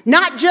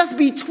 Not just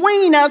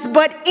between us,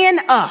 but in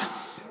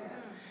us.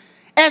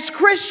 As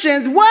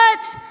Christians,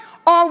 what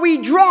are we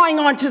drawing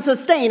on to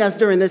sustain us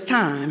during this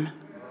time?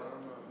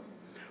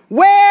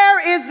 Where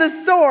is the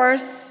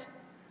source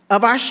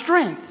of our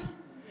strength?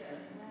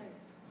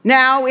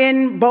 Now,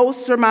 in both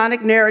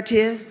sermonic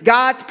narratives,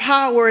 God's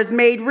power is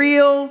made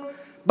real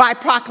by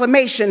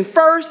proclamation,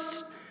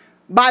 first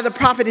by the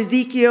prophet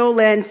Ezekiel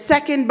and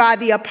second by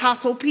the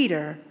apostle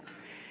Peter.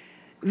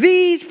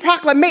 These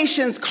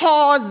proclamations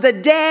cause the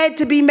dead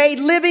to be made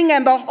living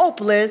and the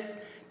hopeless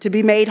to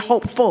be made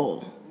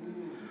hopeful.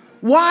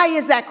 Why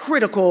is that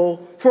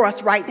critical for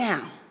us right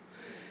now?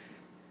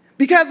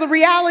 Because the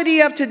reality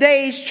of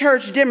today's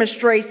church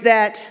demonstrates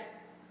that,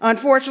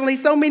 unfortunately,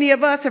 so many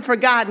of us have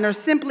forgotten or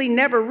simply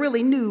never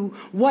really knew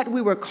what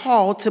we were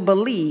called to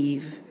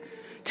believe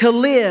to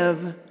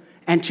live,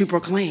 and to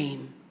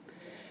proclaim.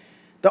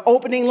 The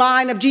opening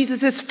line of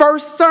Jesus'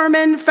 first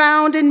sermon,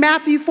 found in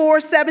Matthew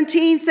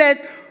 4:17, says,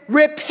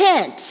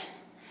 "Repent,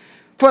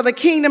 for the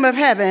kingdom of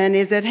heaven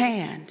is at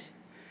hand."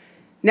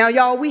 Now,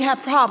 y'all, we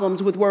have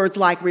problems with words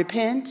like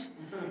repent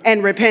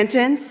and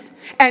repentance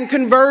and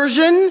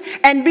conversion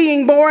and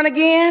being born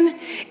again.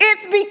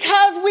 It's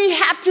because we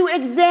have to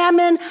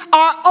examine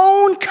our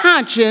own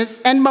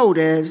conscience and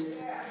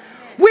motives.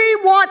 We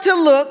want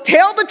to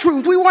tell the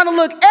truth. We want to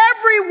look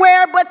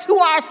everywhere but to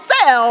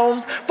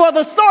ourselves for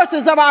the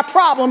sources of our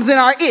problems and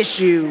our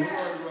issues.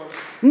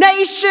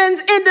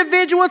 Nations,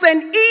 individuals,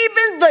 and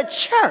even the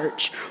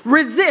church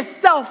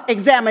resist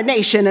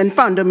self-examination and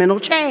fundamental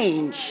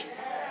change.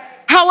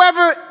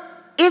 However,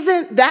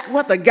 isn't that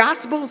what the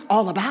gospel is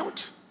all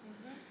about?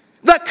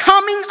 The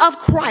coming of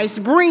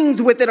Christ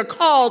brings with it a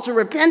call to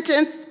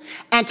repentance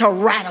and to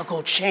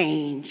radical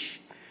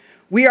change.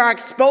 We are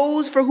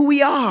exposed for who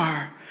we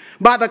are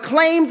by the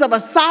claims of a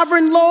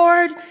sovereign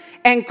Lord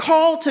and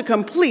called to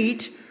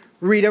complete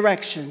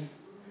redirection.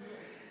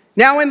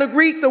 Now, in the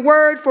Greek, the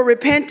word for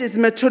repent is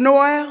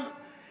metanoia,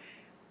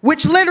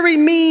 which literally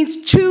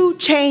means to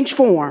change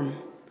form,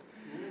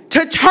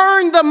 to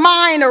turn the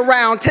mind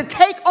around, to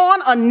take on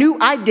a new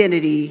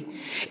identity.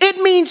 It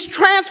means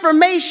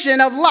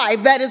transformation of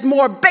life that is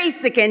more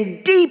basic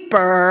and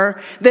deeper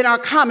than our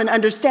common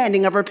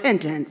understanding of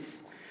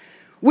repentance.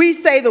 We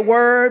say the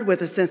word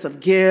with a sense of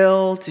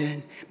guilt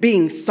and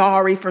being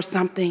sorry for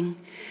something.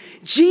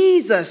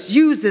 Jesus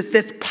uses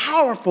this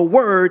powerful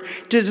word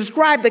to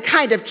describe the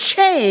kind of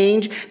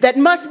change that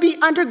must be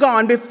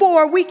undergone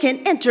before we can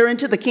enter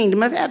into the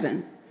kingdom of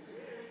heaven.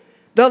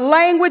 The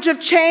language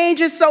of change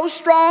is so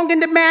strong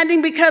and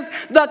demanding because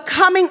the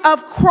coming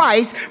of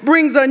Christ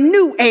brings a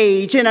new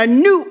age and a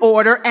new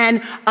order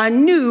and a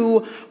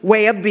new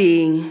way of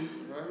being.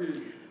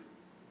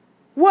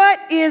 What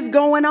is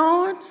going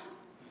on?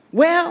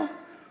 Well,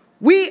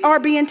 we are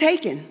being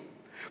taken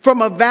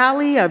from a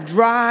valley of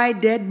dry,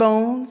 dead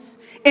bones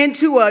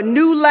into a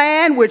new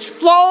land which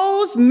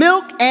flows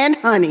milk and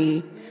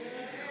honey.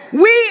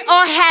 We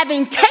are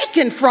having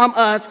taken from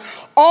us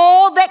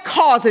all that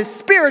causes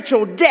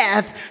spiritual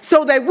death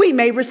so that we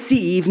may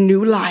receive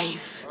new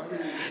life.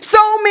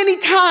 So many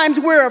times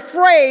we're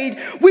afraid.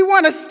 We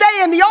want to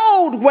stay in the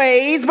old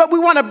ways, but we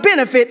want to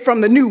benefit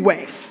from the new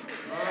way.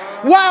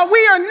 While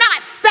we are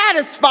not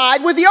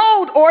satisfied with the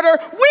old order,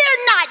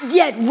 we're not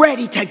yet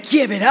ready to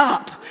give it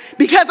up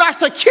because our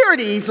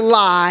securities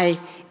lie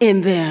in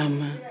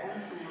them.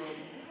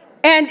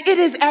 And it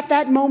is at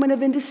that moment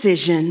of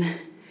indecision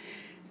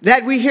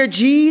that we hear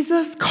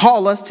Jesus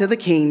call us to the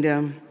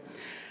kingdom.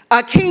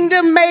 A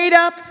kingdom made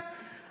up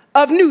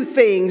of new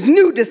things,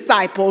 new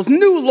disciples,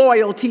 new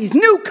loyalties,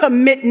 new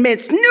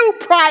commitments, new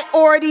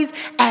priorities,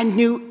 and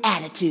new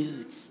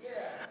attitudes.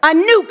 A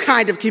new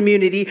kind of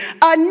community,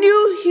 a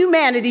new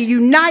humanity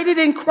united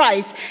in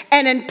Christ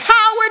and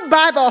empowered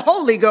by the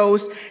Holy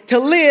Ghost to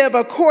live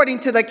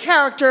according to the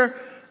character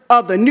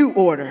of the new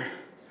order.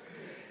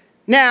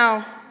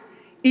 Now,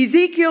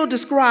 Ezekiel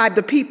described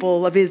the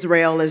people of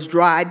Israel as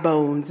dried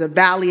bones, a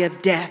valley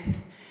of death,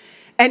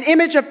 an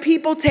image of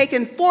people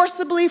taken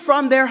forcibly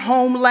from their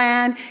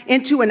homeland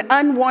into an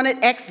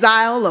unwanted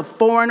exile of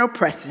foreign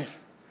oppression.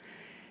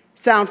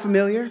 Sound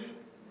familiar?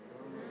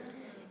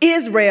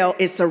 Israel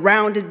is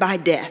surrounded by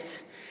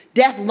death,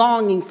 death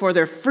longing for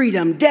their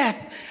freedom,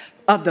 death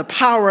of the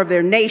power of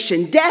their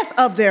nation, death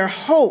of their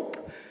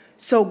hope.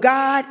 So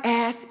God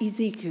asked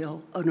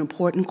Ezekiel an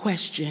important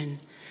question.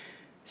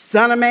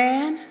 Son of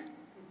man,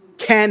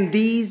 can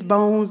these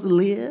bones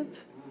live?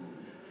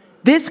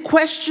 This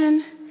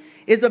question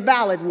is a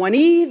valid one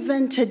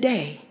even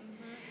today.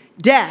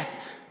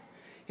 Death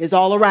is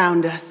all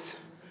around us.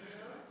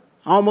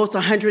 Almost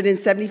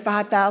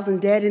 175,000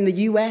 dead in the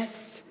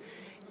U.S.,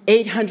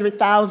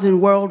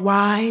 800,000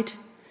 worldwide.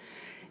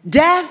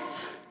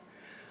 Death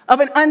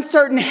of an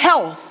uncertain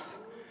health,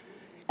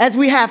 as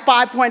we have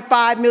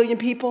 5.5 million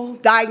people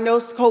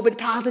diagnosed COVID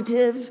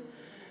positive,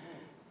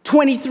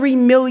 23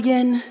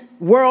 million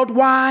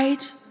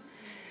worldwide.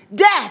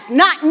 Death,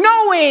 not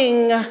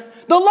knowing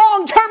the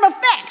long-term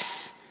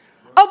effects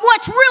of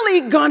what's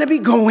really going to be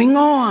going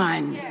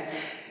on.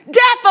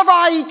 Death of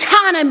our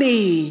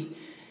economy.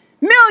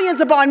 Millions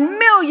upon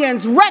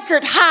millions,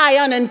 record high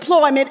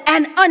unemployment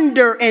and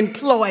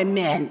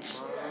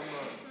underemployment.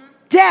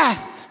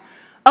 Death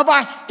of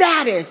our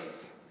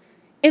status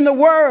in the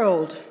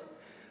world.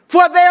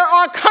 For there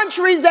are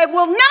countries that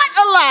will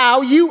not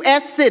allow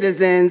U.S.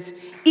 citizens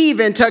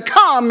even to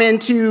come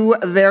into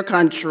their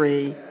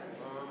country.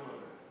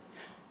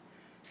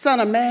 Son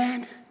of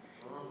man,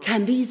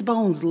 can these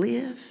bones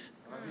live?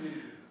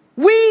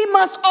 We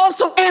must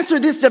also answer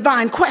this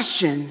divine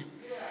question.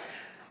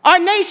 Our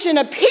nation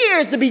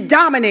appears to be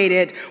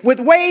dominated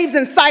with waves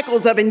and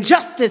cycles of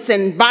injustice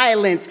and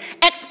violence,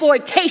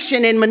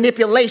 exploitation and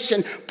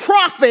manipulation,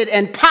 profit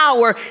and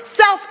power,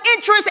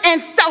 self-interest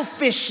and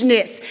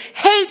selfishness,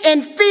 hate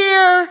and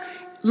fear,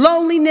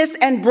 loneliness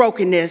and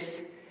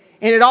brokenness,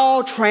 and it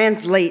all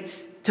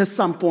translates to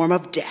some form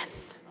of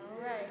death.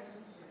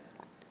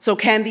 So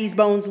can these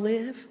bones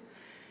live?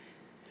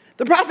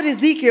 The prophet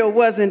Ezekiel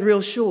wasn't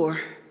real sure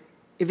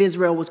if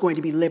Israel was going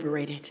to be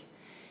liberated.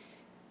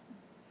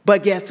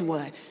 But guess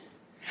what?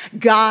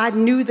 God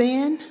knew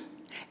then,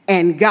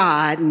 and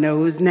God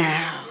knows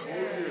now.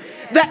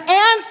 The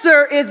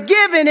answer is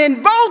given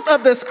in both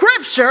of the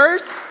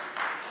scriptures.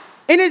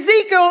 In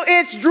Ezekiel,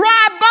 it's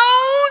dry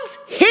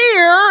bones,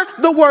 hear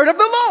the word of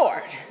the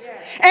Lord.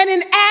 And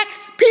in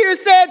Acts, Peter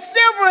said,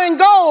 silver and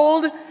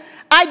gold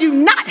I do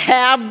not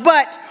have,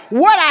 but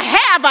what I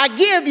have I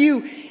give you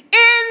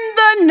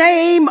in the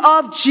name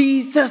of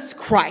Jesus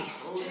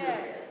Christ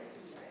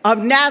of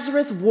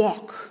Nazareth,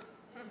 walk.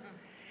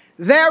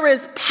 There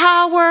is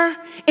power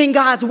in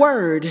God's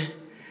word.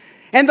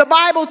 And the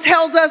Bible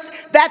tells us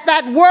that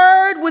that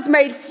word was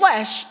made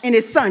flesh in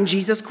his son,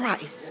 Jesus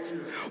Christ.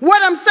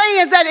 What I'm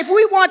saying is that if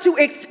we want to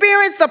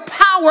experience the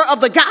power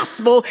of the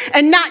gospel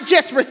and not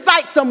just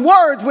recite some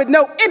words with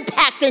no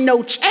impact and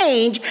no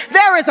change,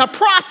 there is a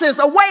process,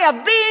 a way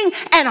of being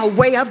and a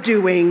way of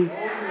doing.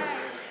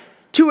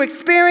 To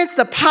experience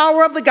the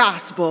power of the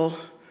gospel,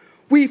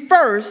 we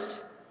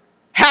first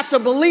have to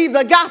believe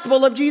the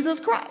gospel of Jesus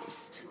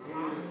Christ.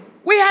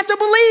 We have to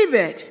believe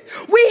it.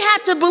 We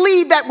have to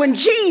believe that when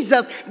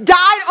Jesus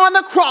died on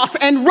the cross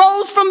and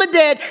rose from the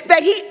dead,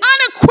 that he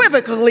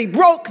unequivocally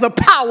broke the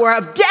power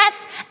of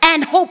death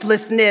and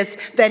hopelessness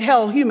that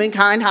held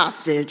humankind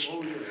hostage.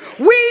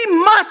 We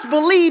must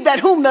believe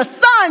that whom the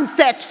Son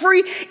sets free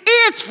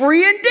is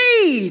free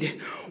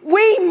indeed.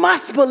 We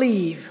must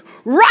believe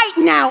right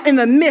now in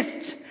the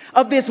midst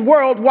of this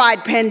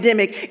worldwide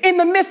pandemic, in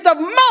the midst of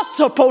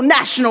multiple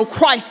national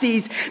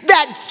crises,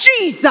 that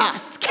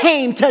Jesus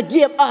came to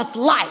give us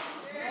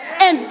life.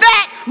 And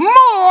that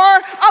more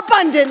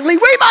abundantly.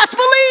 We must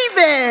believe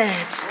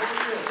it.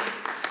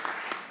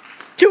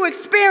 To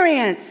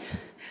experience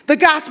the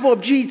gospel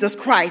of Jesus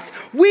Christ,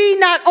 we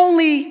not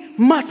only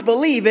must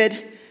believe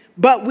it,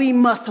 but we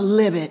must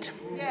live it.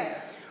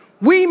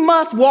 We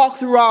must walk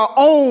through our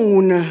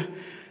own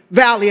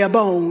valley of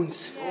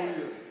bones.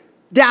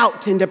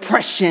 Doubt and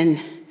depression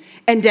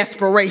and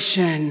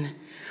desperation.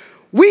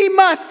 We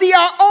must see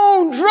our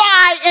own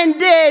dry and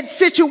dead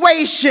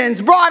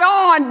situations brought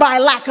on by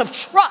lack of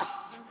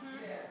trust,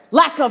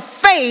 lack of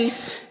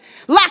faith,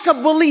 lack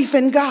of belief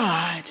in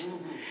God.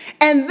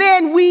 And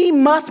then we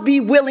must be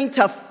willing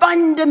to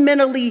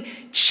fundamentally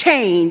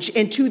change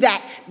into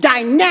that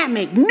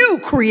dynamic new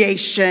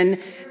creation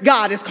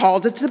God has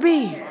called it to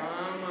be.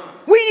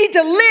 We need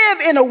to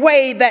live in a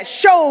way that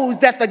shows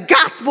that the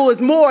gospel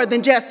is more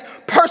than just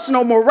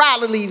personal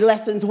morality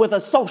lessons with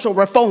a social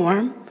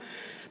reform.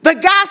 The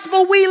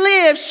gospel we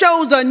live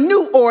shows a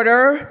new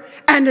order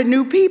and a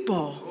new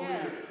people.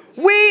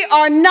 We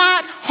are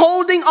not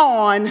holding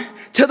on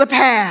to the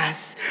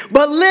past,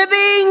 but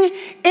living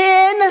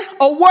in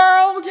a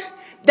world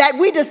that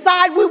we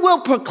decide we will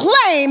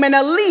proclaim an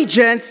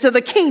allegiance to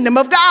the kingdom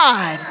of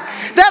God.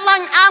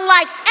 That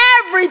unlike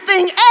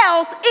everything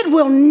else, it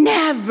will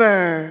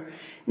never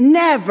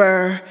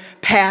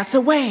pass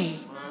away.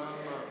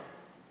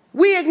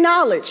 We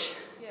acknowledge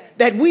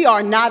that we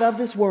are not of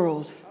this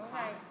world.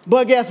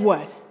 But guess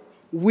what?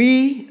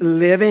 We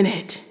live in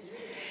it.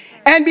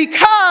 And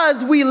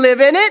because we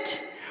live in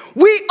it,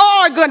 we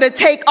are going to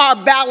take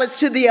our ballots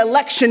to the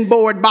election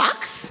board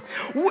box.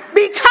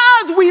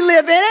 Because we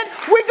live in it,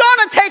 we're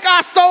going to take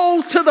our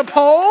souls to the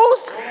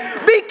polls.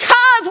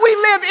 Because we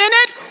live in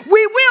it,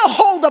 we will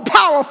hold the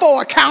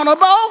powerful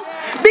accountable.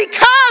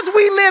 Because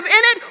we live in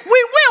it,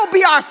 we will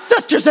be our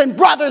sisters and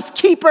brothers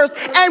keepers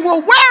and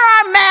will wear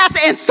our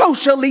masks and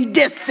socially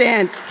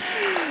distance.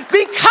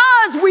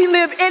 Because we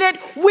live in it,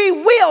 we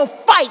will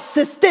fight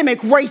systemic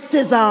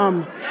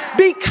racism.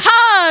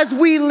 Because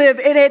we live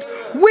in it,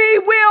 we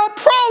will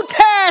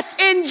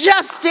protest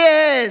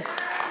injustice.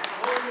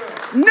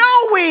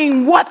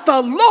 Knowing what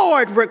the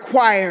Lord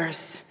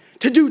requires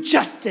to do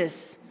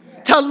justice,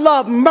 to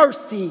love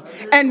mercy,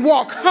 and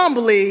walk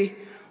humbly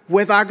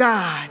with our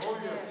God.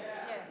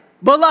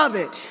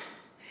 Beloved,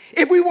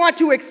 if we want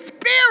to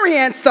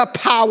experience the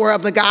power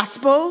of the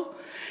gospel,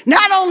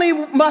 not only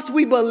must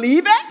we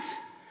believe it,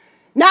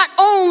 not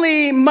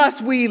only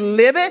must we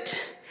live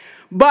it,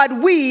 but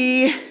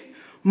we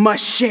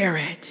must share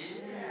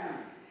it.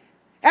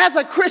 As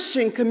a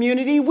Christian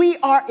community, we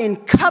are in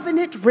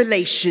covenant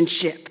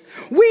relationship.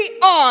 We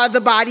are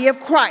the body of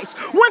Christ.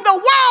 When the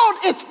world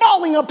is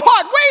falling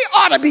apart, we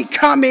ought to be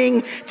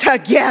coming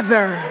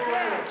together.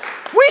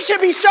 We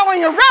should be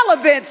showing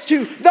irrelevance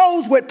to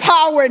those with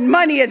power and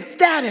money and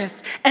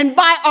status. And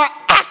by our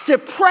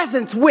active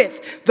presence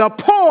with the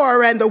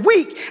poor and the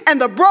weak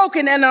and the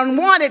broken and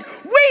unwanted,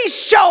 we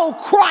show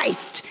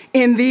Christ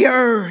in the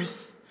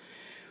earth.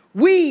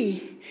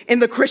 We in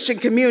the Christian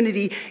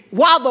community,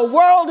 while the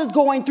world is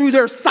going through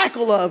their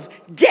cycle of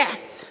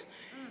death,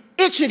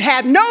 it should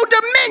have no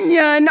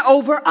dominion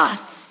over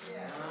us.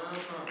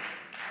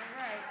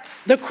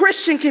 The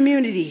Christian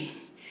community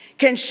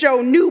can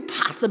show new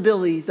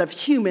possibilities of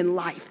human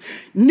life,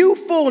 new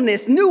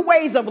fullness, new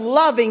ways of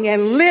loving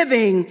and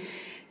living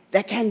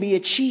that can be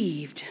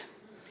achieved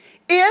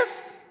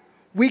if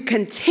we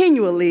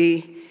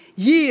continually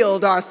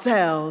yield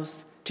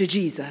ourselves to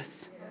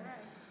Jesus.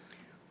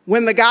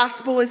 When the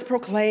gospel is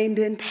proclaimed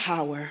in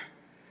power,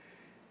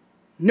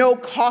 no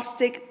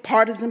caustic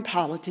partisan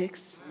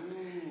politics,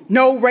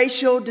 no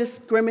racial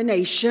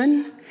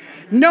discrimination,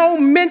 no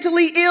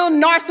mentally ill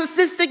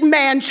narcissistic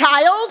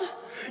man-child,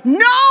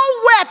 no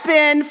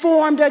weapon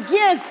formed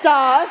against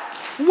us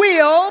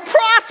will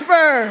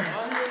prosper.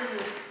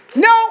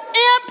 No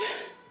imp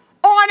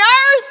on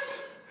earth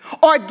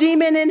or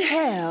demon in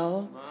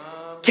hell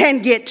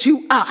can get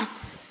to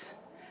us.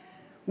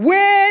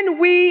 When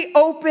we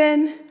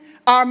open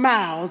our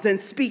mouths and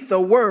speak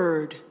the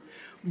word,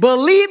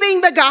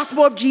 believing the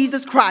gospel of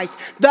Jesus Christ,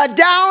 the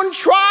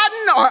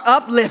downtrodden are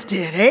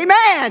uplifted.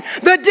 Amen.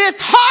 The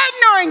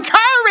disheartened are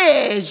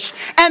encouraged,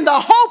 and the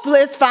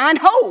hopeless find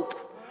hope.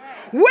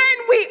 When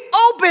we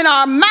open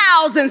our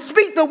mouths and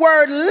speak the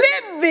word,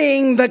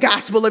 living the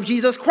gospel of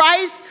Jesus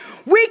Christ,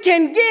 we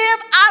can give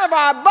out of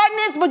our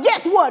abundance, but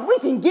guess what? We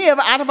can give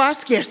out of our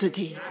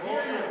scarcity.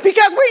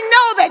 Because we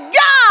know that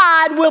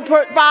God will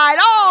provide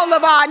all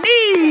of our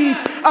needs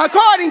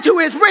according to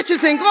his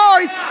riches and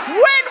glories.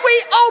 When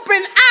we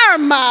open our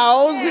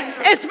mouths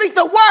and speak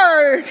the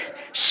word,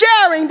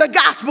 sharing the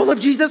gospel of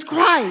Jesus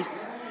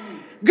Christ,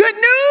 good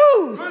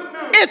news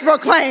is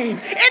proclaimed.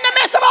 In the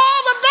midst of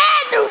all the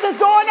bad news that's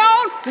going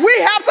on, we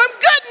have some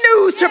good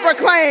news to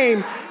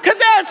proclaim. Because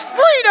there's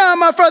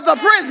freedom for the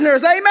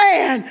prisoners,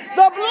 amen.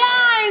 The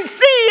blind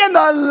see and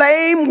the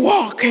lame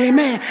walk,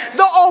 amen.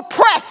 The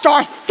oppressed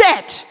are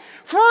set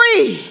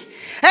free,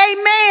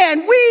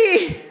 amen.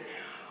 We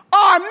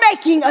are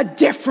making a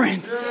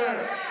difference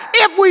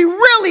if we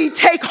really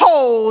take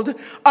hold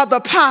of the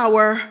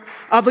power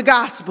of the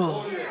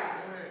gospel.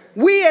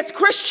 We as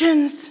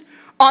Christians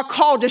are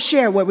called to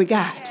share what we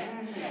got.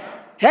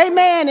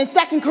 Amen. In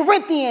 2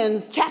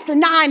 Corinthians chapter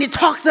 9, it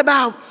talks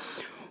about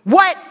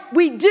what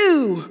we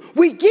do.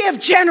 We give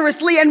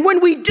generously, and when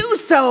we do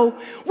so,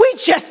 we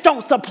just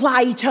don't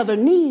supply each other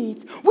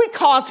needs. We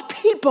cause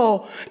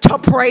people to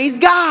praise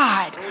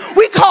God.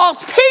 We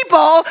cause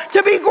people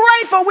to be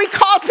grateful. We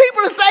cause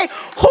people to say,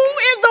 who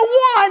is the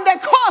one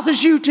that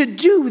causes you to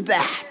do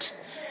that?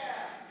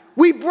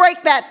 We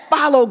break that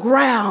fallow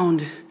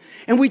ground,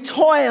 and we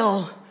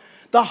toil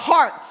the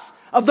hearts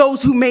of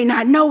those who may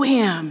not know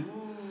him.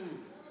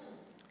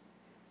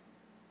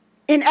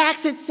 In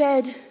Acts it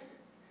said,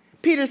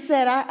 Peter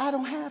said, I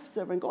don't have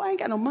silver and gold. I ain't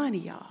got no money,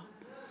 y'all.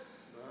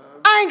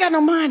 I ain't got no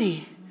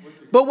money.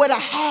 But what I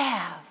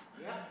have,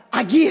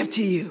 I give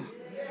to you.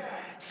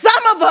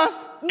 Some of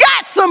us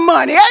got some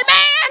money,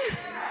 amen?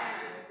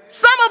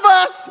 Some of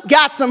us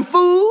got some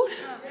food.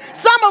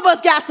 Some of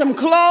us got some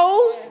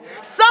clothes.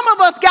 Some of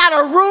us got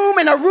a room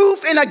and a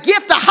roof and a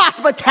gift of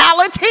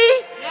hospitality.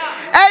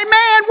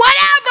 Amen.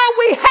 Whatever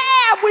we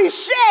have, we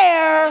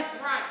share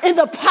in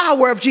the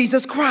power of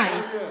Jesus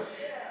Christ.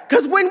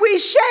 Because when we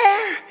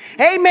share,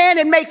 amen,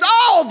 it makes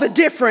all the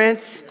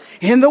difference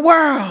in the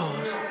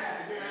world.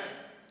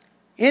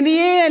 In the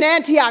end,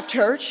 Antioch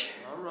Church,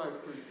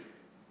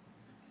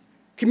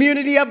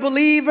 community of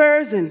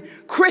believers and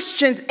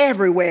Christians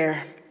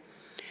everywhere,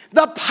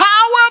 the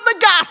power of the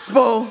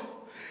gospel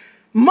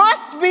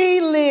must be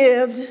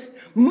lived,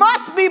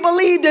 must be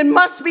believed, and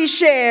must be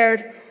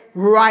shared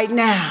right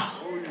now.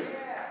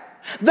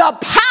 The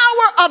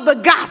power of the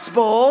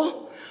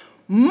gospel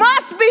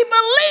must be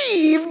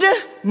believed,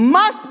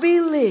 must be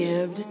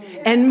lived,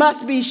 and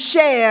must be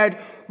shared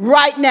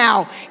right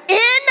now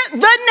in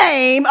the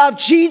name of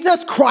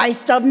Jesus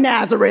Christ of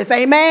Nazareth.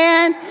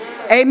 Amen,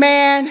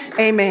 amen,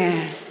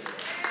 amen.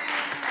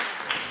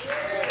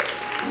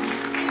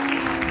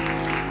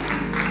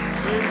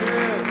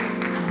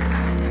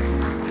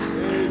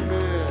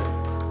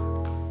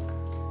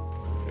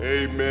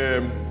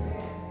 Amen.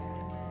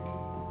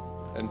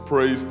 And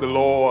praise the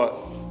Lord.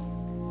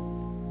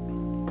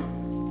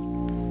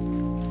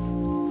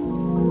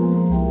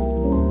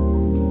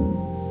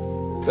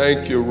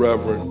 Thank you,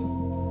 Reverend.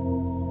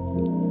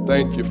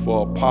 Thank you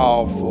for a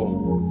powerful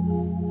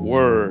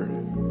word.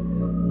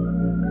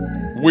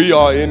 We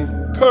are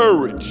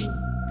encouraged.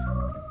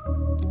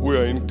 We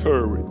are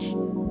encouraged.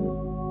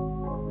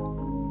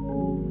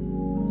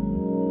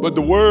 But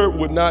the word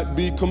would not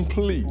be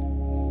complete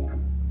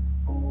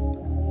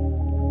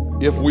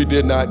if we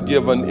did not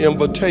give an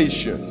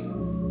invitation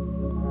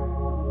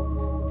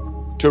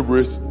to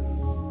receive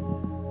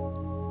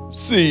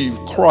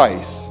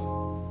Christ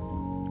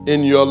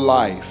in your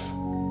life.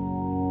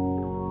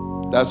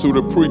 That's who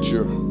the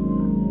preacher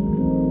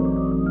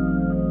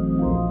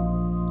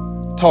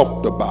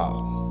talked about.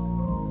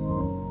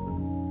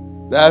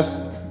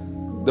 That's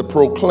the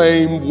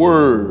proclaimed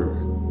word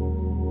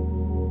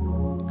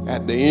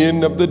at the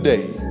end of the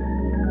day.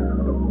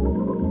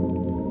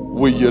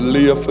 Will you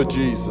live for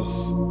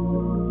Jesus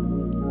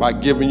by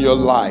giving your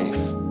life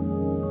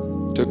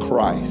to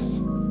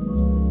Christ?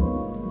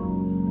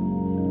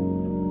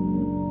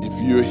 If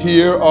you're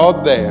here or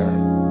there,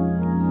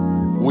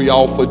 we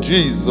offer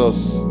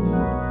Jesus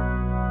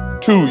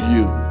to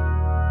you.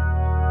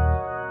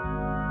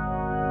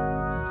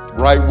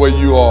 Right where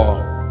you are,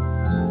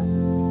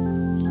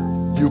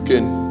 you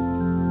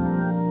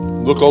can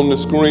Look on the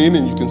screen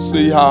and you can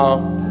see how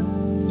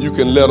you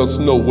can let us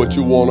know what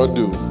you want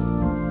to do.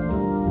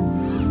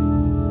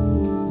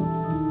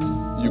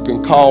 You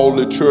can call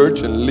the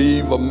church and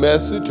leave a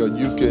message, or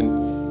you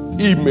can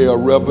email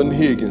Reverend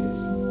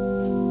Higgins,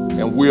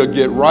 and we'll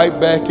get right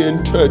back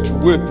in touch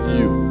with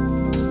you.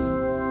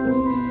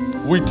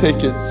 We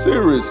take it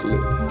seriously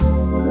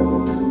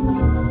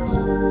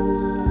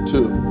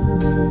to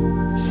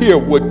hear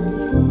what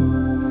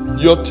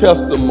your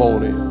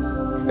testimony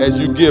as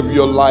you give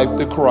your life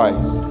to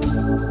Christ.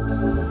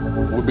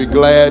 We'll be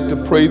glad to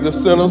pray the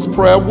sinner's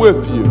prayer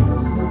with you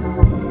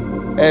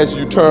as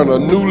you turn a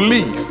new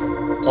leaf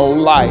on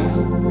life.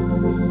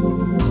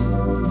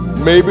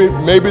 Maybe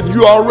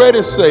you're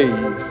already saved.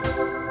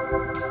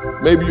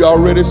 Maybe you're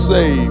already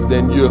saved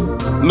and you're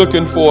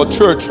looking for a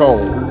church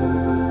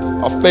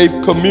home, a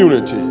faith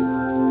community.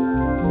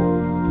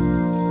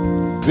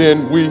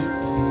 Then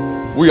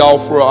we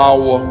offer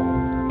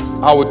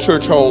our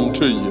church home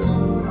to you,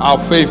 our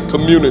faith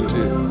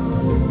community.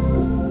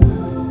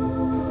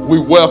 We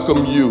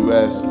welcome you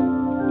as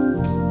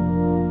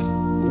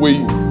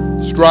we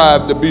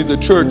strive to be the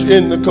church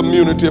in the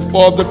community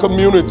for the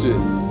community.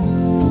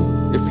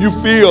 If you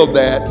feel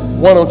that,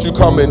 why don't you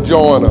come and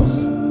join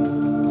us?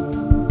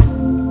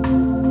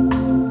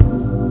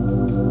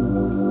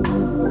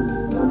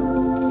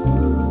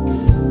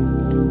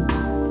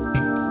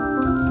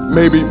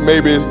 Maybe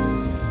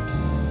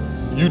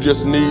you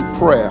just need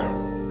prayer.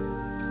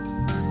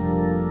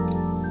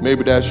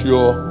 Maybe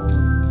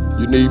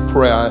you need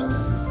prayer.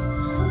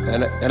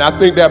 And I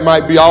think that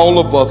might be all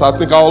of us. I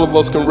think all of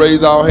us can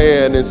raise our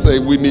hand and say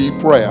we need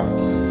prayer.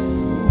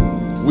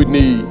 We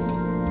need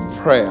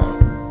prayer.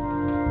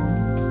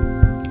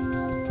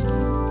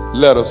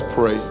 Let us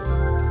pray.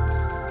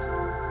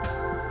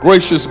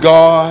 Gracious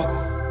God,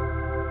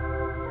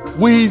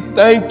 we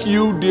thank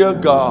you, dear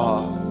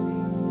God.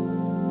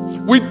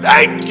 We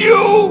thank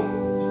you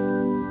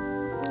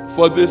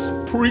for this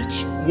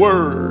preached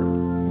word.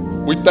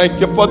 We thank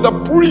you for the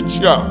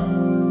preacher.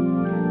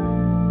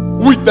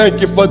 We thank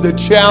you for the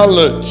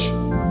challenge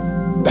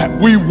that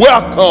we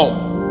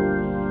welcome.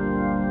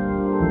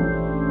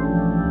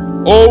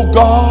 Oh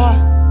God,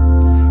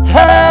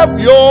 have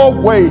your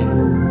way.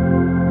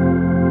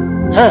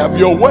 Have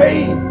your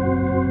way.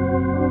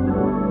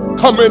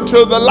 Come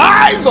into the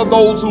lives of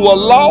those who are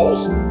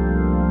lost.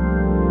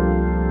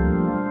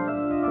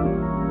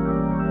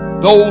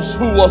 Those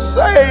who are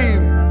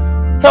saved,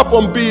 help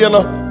them be in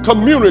a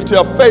community,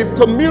 a faith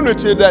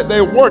community that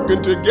they're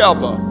working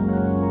together.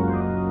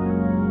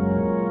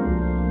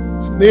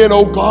 Then,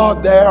 oh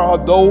God, there are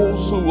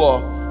those who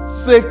are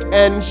sick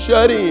and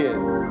shut in,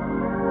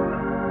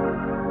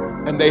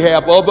 and they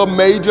have other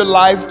major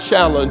life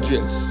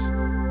challenges.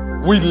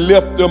 We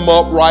lift them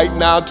up right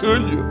now to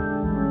you.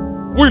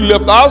 We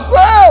lift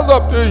ourselves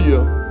up to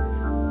you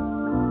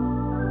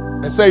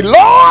and say,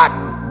 Lord,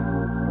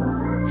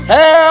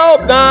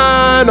 have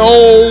thine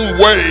own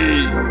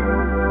way.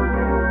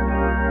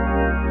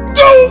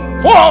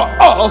 Do for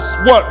us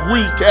what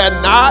we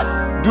cannot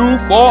do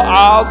for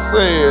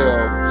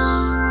ourselves.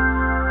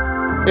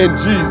 In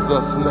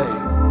Jesus'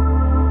 name,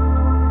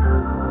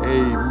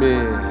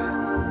 amen.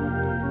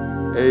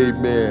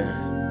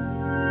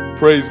 Amen.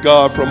 Praise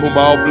God, from whom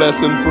all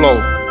blessing flow.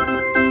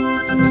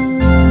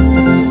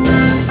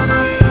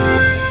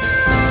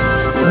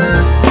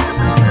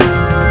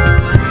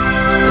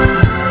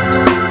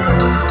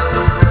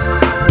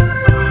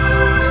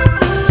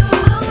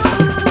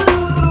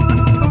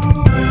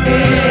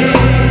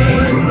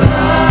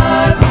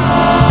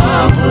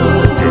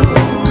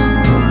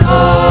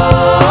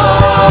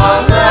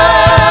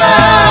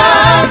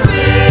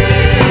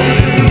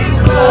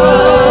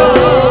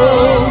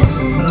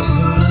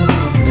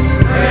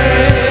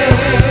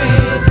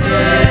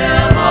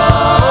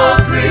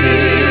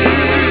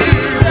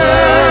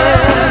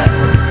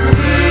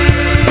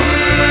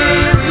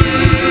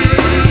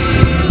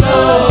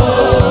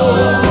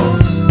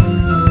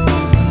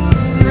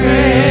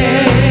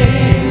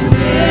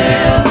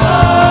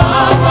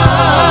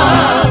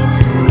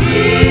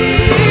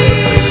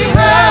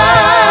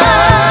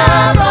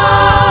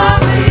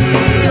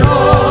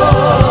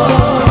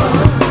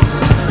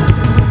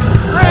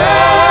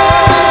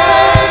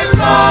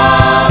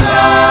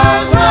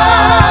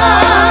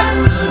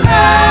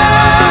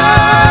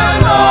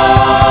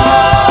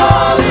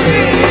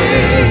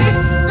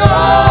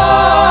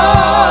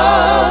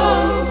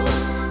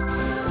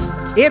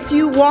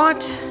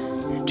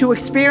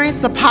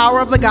 Experience the power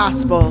of the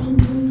gospel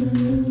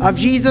of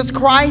Jesus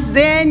Christ,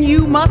 then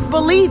you must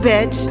believe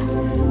it,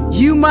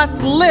 you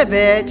must live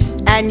it,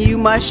 and you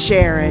must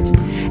share it.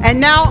 And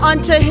now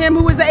unto him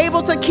who is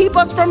able to keep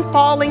us from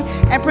falling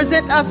and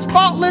present us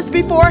faultless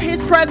before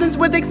his presence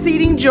with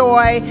exceeding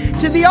joy,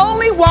 to the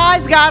only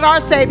wise God our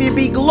Savior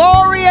be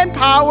glory and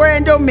power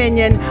and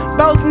dominion,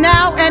 both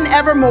now and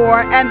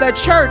evermore. And the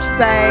church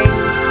sang,